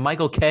listen to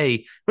Michael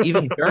Kay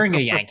even during a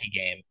Yankee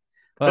game?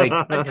 Like,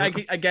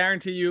 I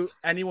guarantee you,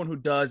 anyone who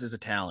does is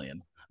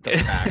Italian.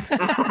 That's a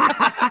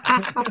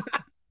fact.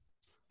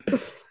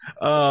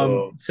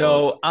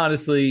 So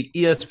honestly,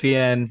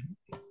 ESPN,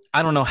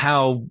 I don't know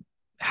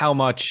how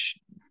much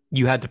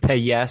you had to pay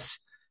Yes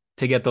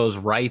to get those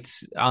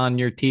rights on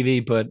your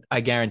TV, but I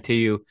guarantee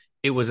you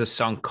it was a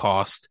sunk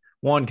cost.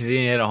 One, because he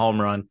didn't hit a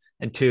home run,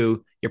 and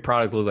two, your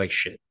product looked like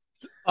shit.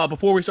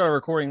 Before we started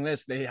recording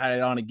this, they had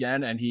it on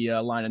again, and he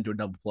lined into a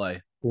double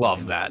play.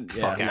 Love that.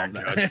 Yeah, fuck Aaron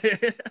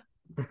Judge.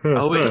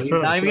 Oh wait, he's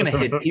not even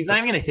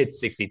gonna hit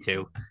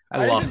 62.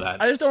 I love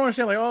that. I just don't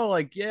understand.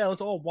 Like,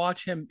 let's all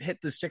watch him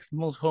hit the 6th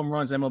most home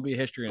runs in MLB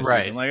history in a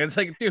season. Like, it's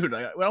like, dude,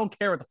 I don't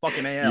care what the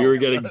fucking AL. You were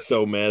getting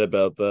so mad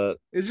about that.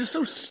 It's just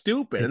so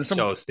stupid. It's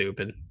so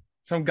stupid.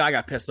 Some guy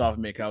got pissed off at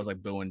me because I was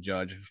like booing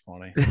Judge. It's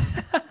funny.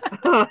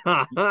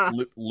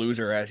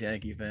 Loser ass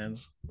Yankee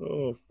fans.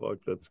 Oh fuck,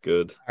 that's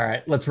good. All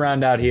right, let's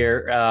round out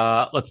here.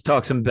 Let's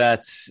talk some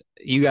bets.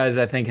 You guys,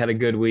 I think, had a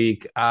good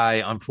week.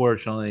 I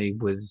unfortunately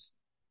was,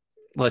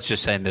 let's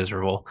just say,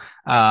 miserable.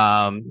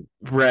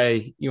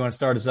 Ray, you want to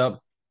start us up?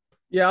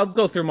 Yeah, I'll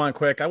go through mine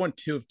quick. I went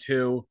 2 of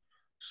 2,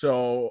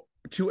 so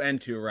 2 and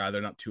 2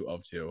 rather, not 2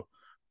 of 2.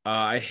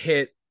 I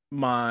hit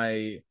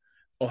my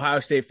Ohio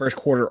State first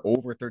quarter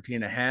over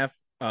 13.5.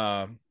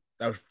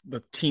 That was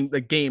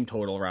the game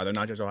total rather,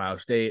 not just Ohio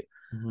State.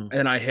 Mm-hmm. And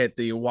then I hit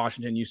the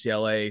Washington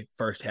UCLA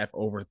first half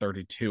over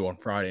 32 on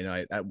Friday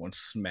night. That one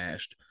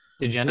smashed.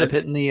 Did you end up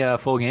hitting the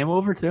full game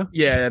over too?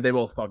 Yeah, they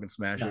both fucking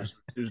smashed. Nice.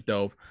 It was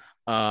dope.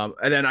 And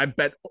then I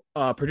bet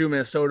Purdue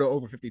Minnesota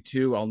over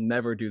 52. I'll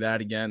never do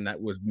that again. That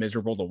was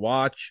miserable to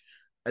watch.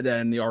 And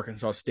then the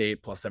Arkansas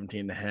State plus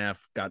 17.5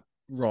 got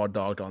raw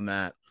dogged on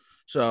that.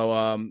 So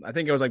I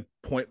think it was like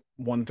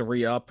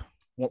 0.13 up,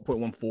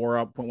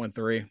 0.14 up,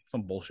 0.13,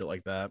 some bullshit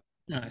like that.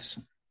 Nice.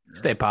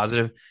 Stay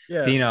positive.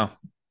 Yeah. Dino,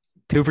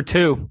 2 for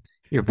 2.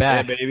 You're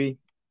Yeah, back. baby.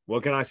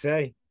 What can I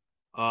say?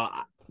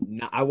 I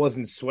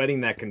wasn't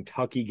sweating that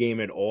Kentucky game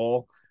at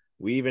all.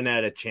 We even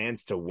had a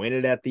chance to win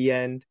it at the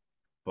end,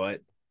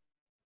 but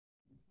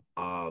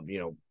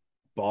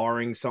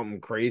barring something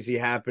crazy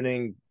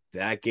happening,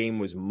 that game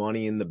was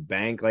money in the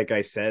bank. Like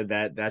I said,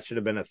 that should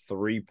have been a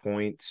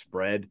 3-point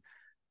spread,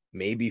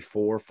 maybe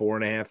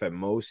 4.5 at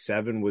most.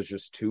 7 was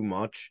just too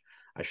much.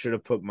 I should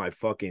have put my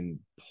fucking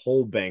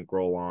whole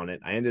bankroll on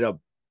it. I ended up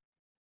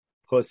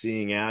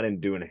pussying out and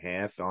doing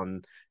half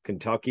on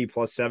Kentucky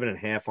plus 7 and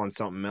half on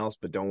something else.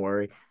 But don't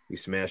worry, we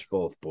smashed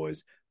both,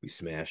 boys. We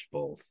smashed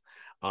both.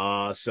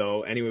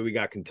 So anyway, we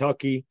got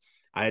Kentucky.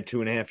 I had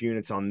 2.5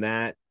 units on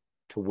that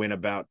to win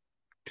about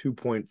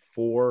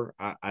 2.4.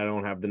 I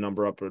don't have the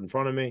number up in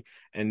front of me.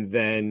 And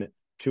then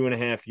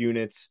 2.5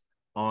 units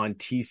on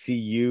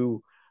TCU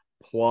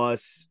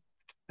plus,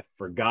 I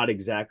forgot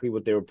exactly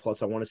what they were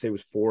plus. I want to say it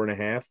was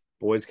 4.5.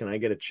 Boys, can I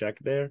get a check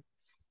there?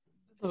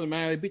 Doesn't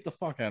matter. They beat the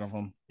fuck out of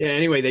them. Yeah,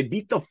 anyway, they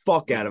beat the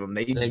fuck out of them.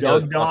 They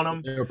dug on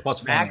them. They were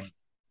plus Max,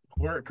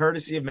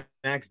 courtesy of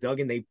Max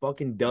Duggan, they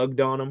fucking dug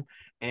on them.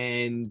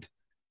 And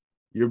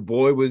your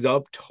boy was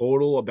up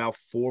total about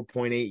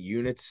 4.8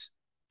 units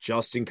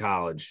just in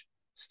college.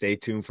 Stay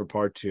tuned for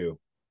part 2.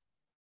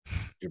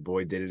 Your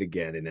boy did it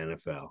again in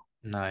NFL.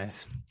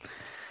 Nice.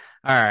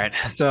 All right.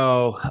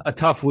 So a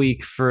tough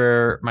week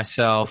for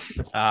myself.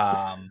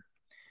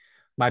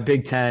 My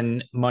Big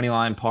Ten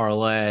moneyline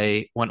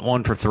parlay went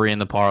 1 for 3 in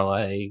the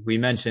parlay. We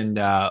mentioned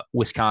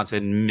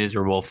Wisconsin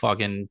miserable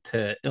fucking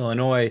to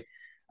Illinois,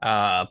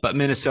 but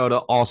Minnesota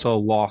also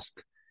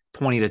lost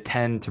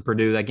 20-10 to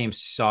Purdue. That game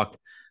sucked.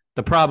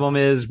 The problem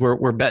is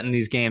we're betting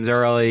these games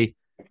early.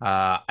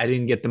 I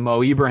didn't get the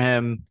Mo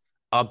Ibrahim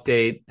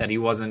update that he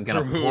wasn't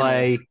going to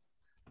play.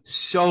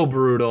 So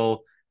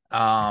brutal.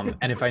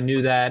 And if I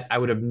knew that, I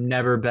would have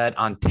never bet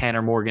on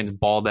Tanner Morgan's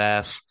bald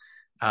ass.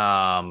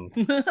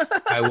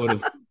 I would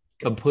have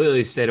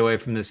completely stayed away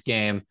from this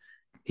game.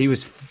 He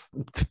was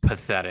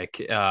pathetic.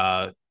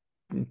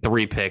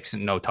 3 picks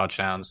and no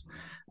touchdowns.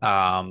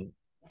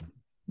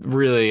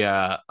 Really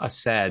a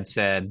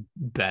sad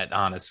bet,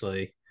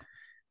 honestly.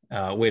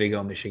 Way to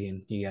go,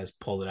 Michigan. You guys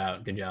pulled it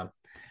out. Good job.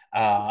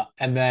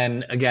 And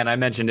then, again, I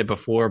mentioned it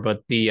before,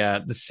 but the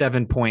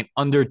 7-point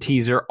under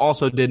teaser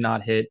also did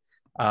not hit.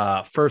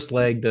 First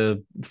leg,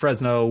 the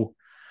Fresno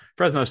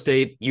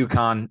State,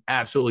 UConn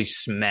absolutely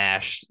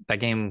smashed.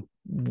 That game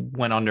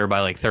went under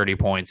by like 30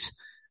 points.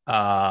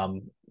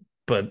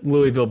 But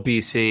Louisville,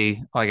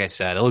 BC, like I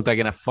said, it looked like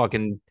a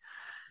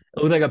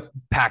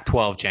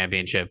Pac-12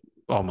 championship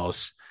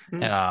almost.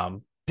 Mm-hmm.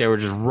 They were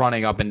just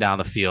running up and down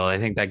the field. I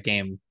think that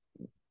game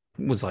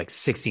was like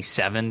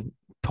 67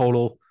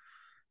 total.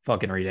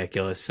 Fucking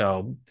ridiculous.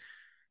 So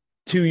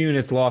 2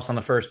 units lost on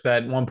the first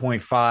bet,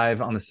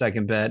 1.5 on the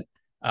second bet.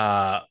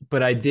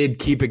 But I did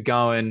keep it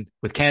going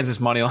with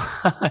Kansas money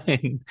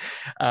line.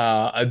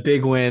 A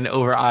big win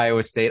over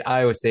Iowa State.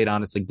 Iowa State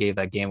honestly gave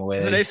that game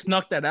away. So they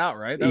snuck that out,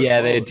 right? Yeah,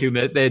 they had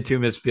 2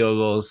 missed field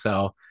goals.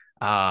 So,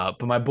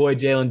 but my boy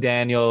Jalen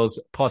Daniels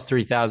plus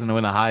 3,000 to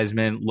win the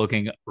Heisman,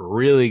 looking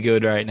really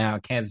good right now.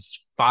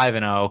 Kansas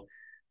 5-0.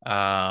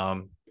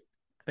 I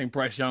think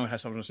Bryce Young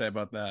has something to say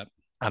about that.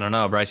 I don't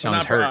know. Bryce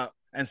Young's hurt.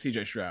 And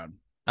CJ Stroud.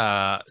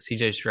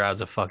 CJ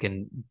Stroud's a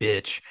fucking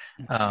bitch.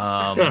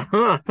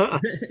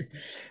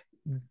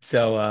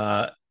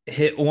 So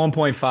hit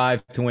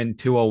 1.5 to win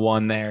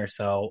 201 there.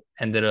 So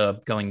ended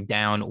up going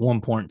down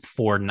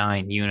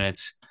 1.49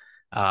 units.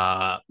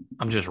 I'm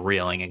just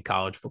reeling in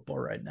college football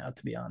right now,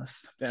 to be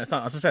honest. Yeah, it's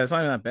not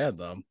even that bad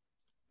though.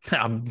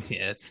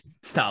 It's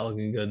not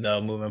looking good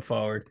though moving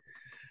forward.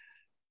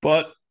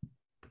 But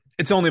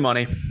it's only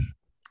money.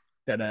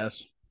 Dead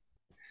ass.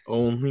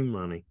 Only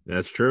money.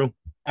 That's true.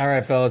 All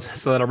right, fellas.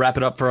 So that'll wrap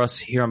it up for us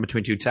here on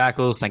Between Two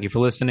Tackles. Thank you for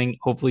listening.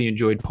 Hopefully you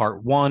enjoyed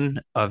part 1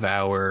 of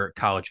our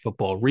college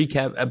football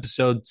recap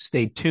episode.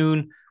 Stay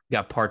tuned. We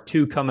got part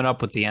 2 coming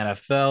up with the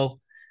NFL.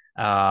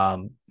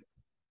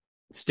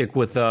 Stick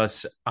with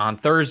us on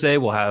Thursday.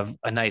 We'll have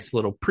a nice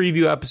little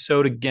preview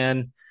episode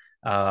again.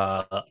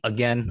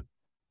 Again,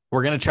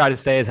 we're going to try to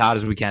stay as hot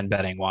as we can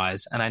betting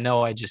wise. And I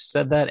know I just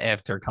said that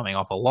after coming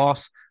off a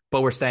loss,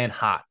 but we're staying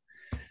hot.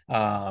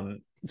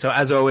 So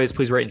as always,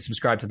 please rate and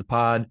subscribe to the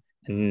pod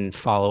and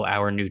follow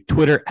our new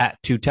Twitter at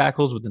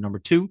 2Tackles with the number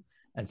 2,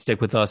 and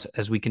stick with us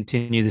as we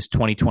continue this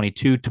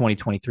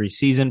 2022-2023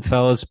 season.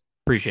 Fellas,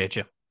 appreciate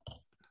you.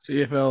 See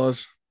you,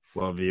 fellas.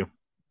 Love you.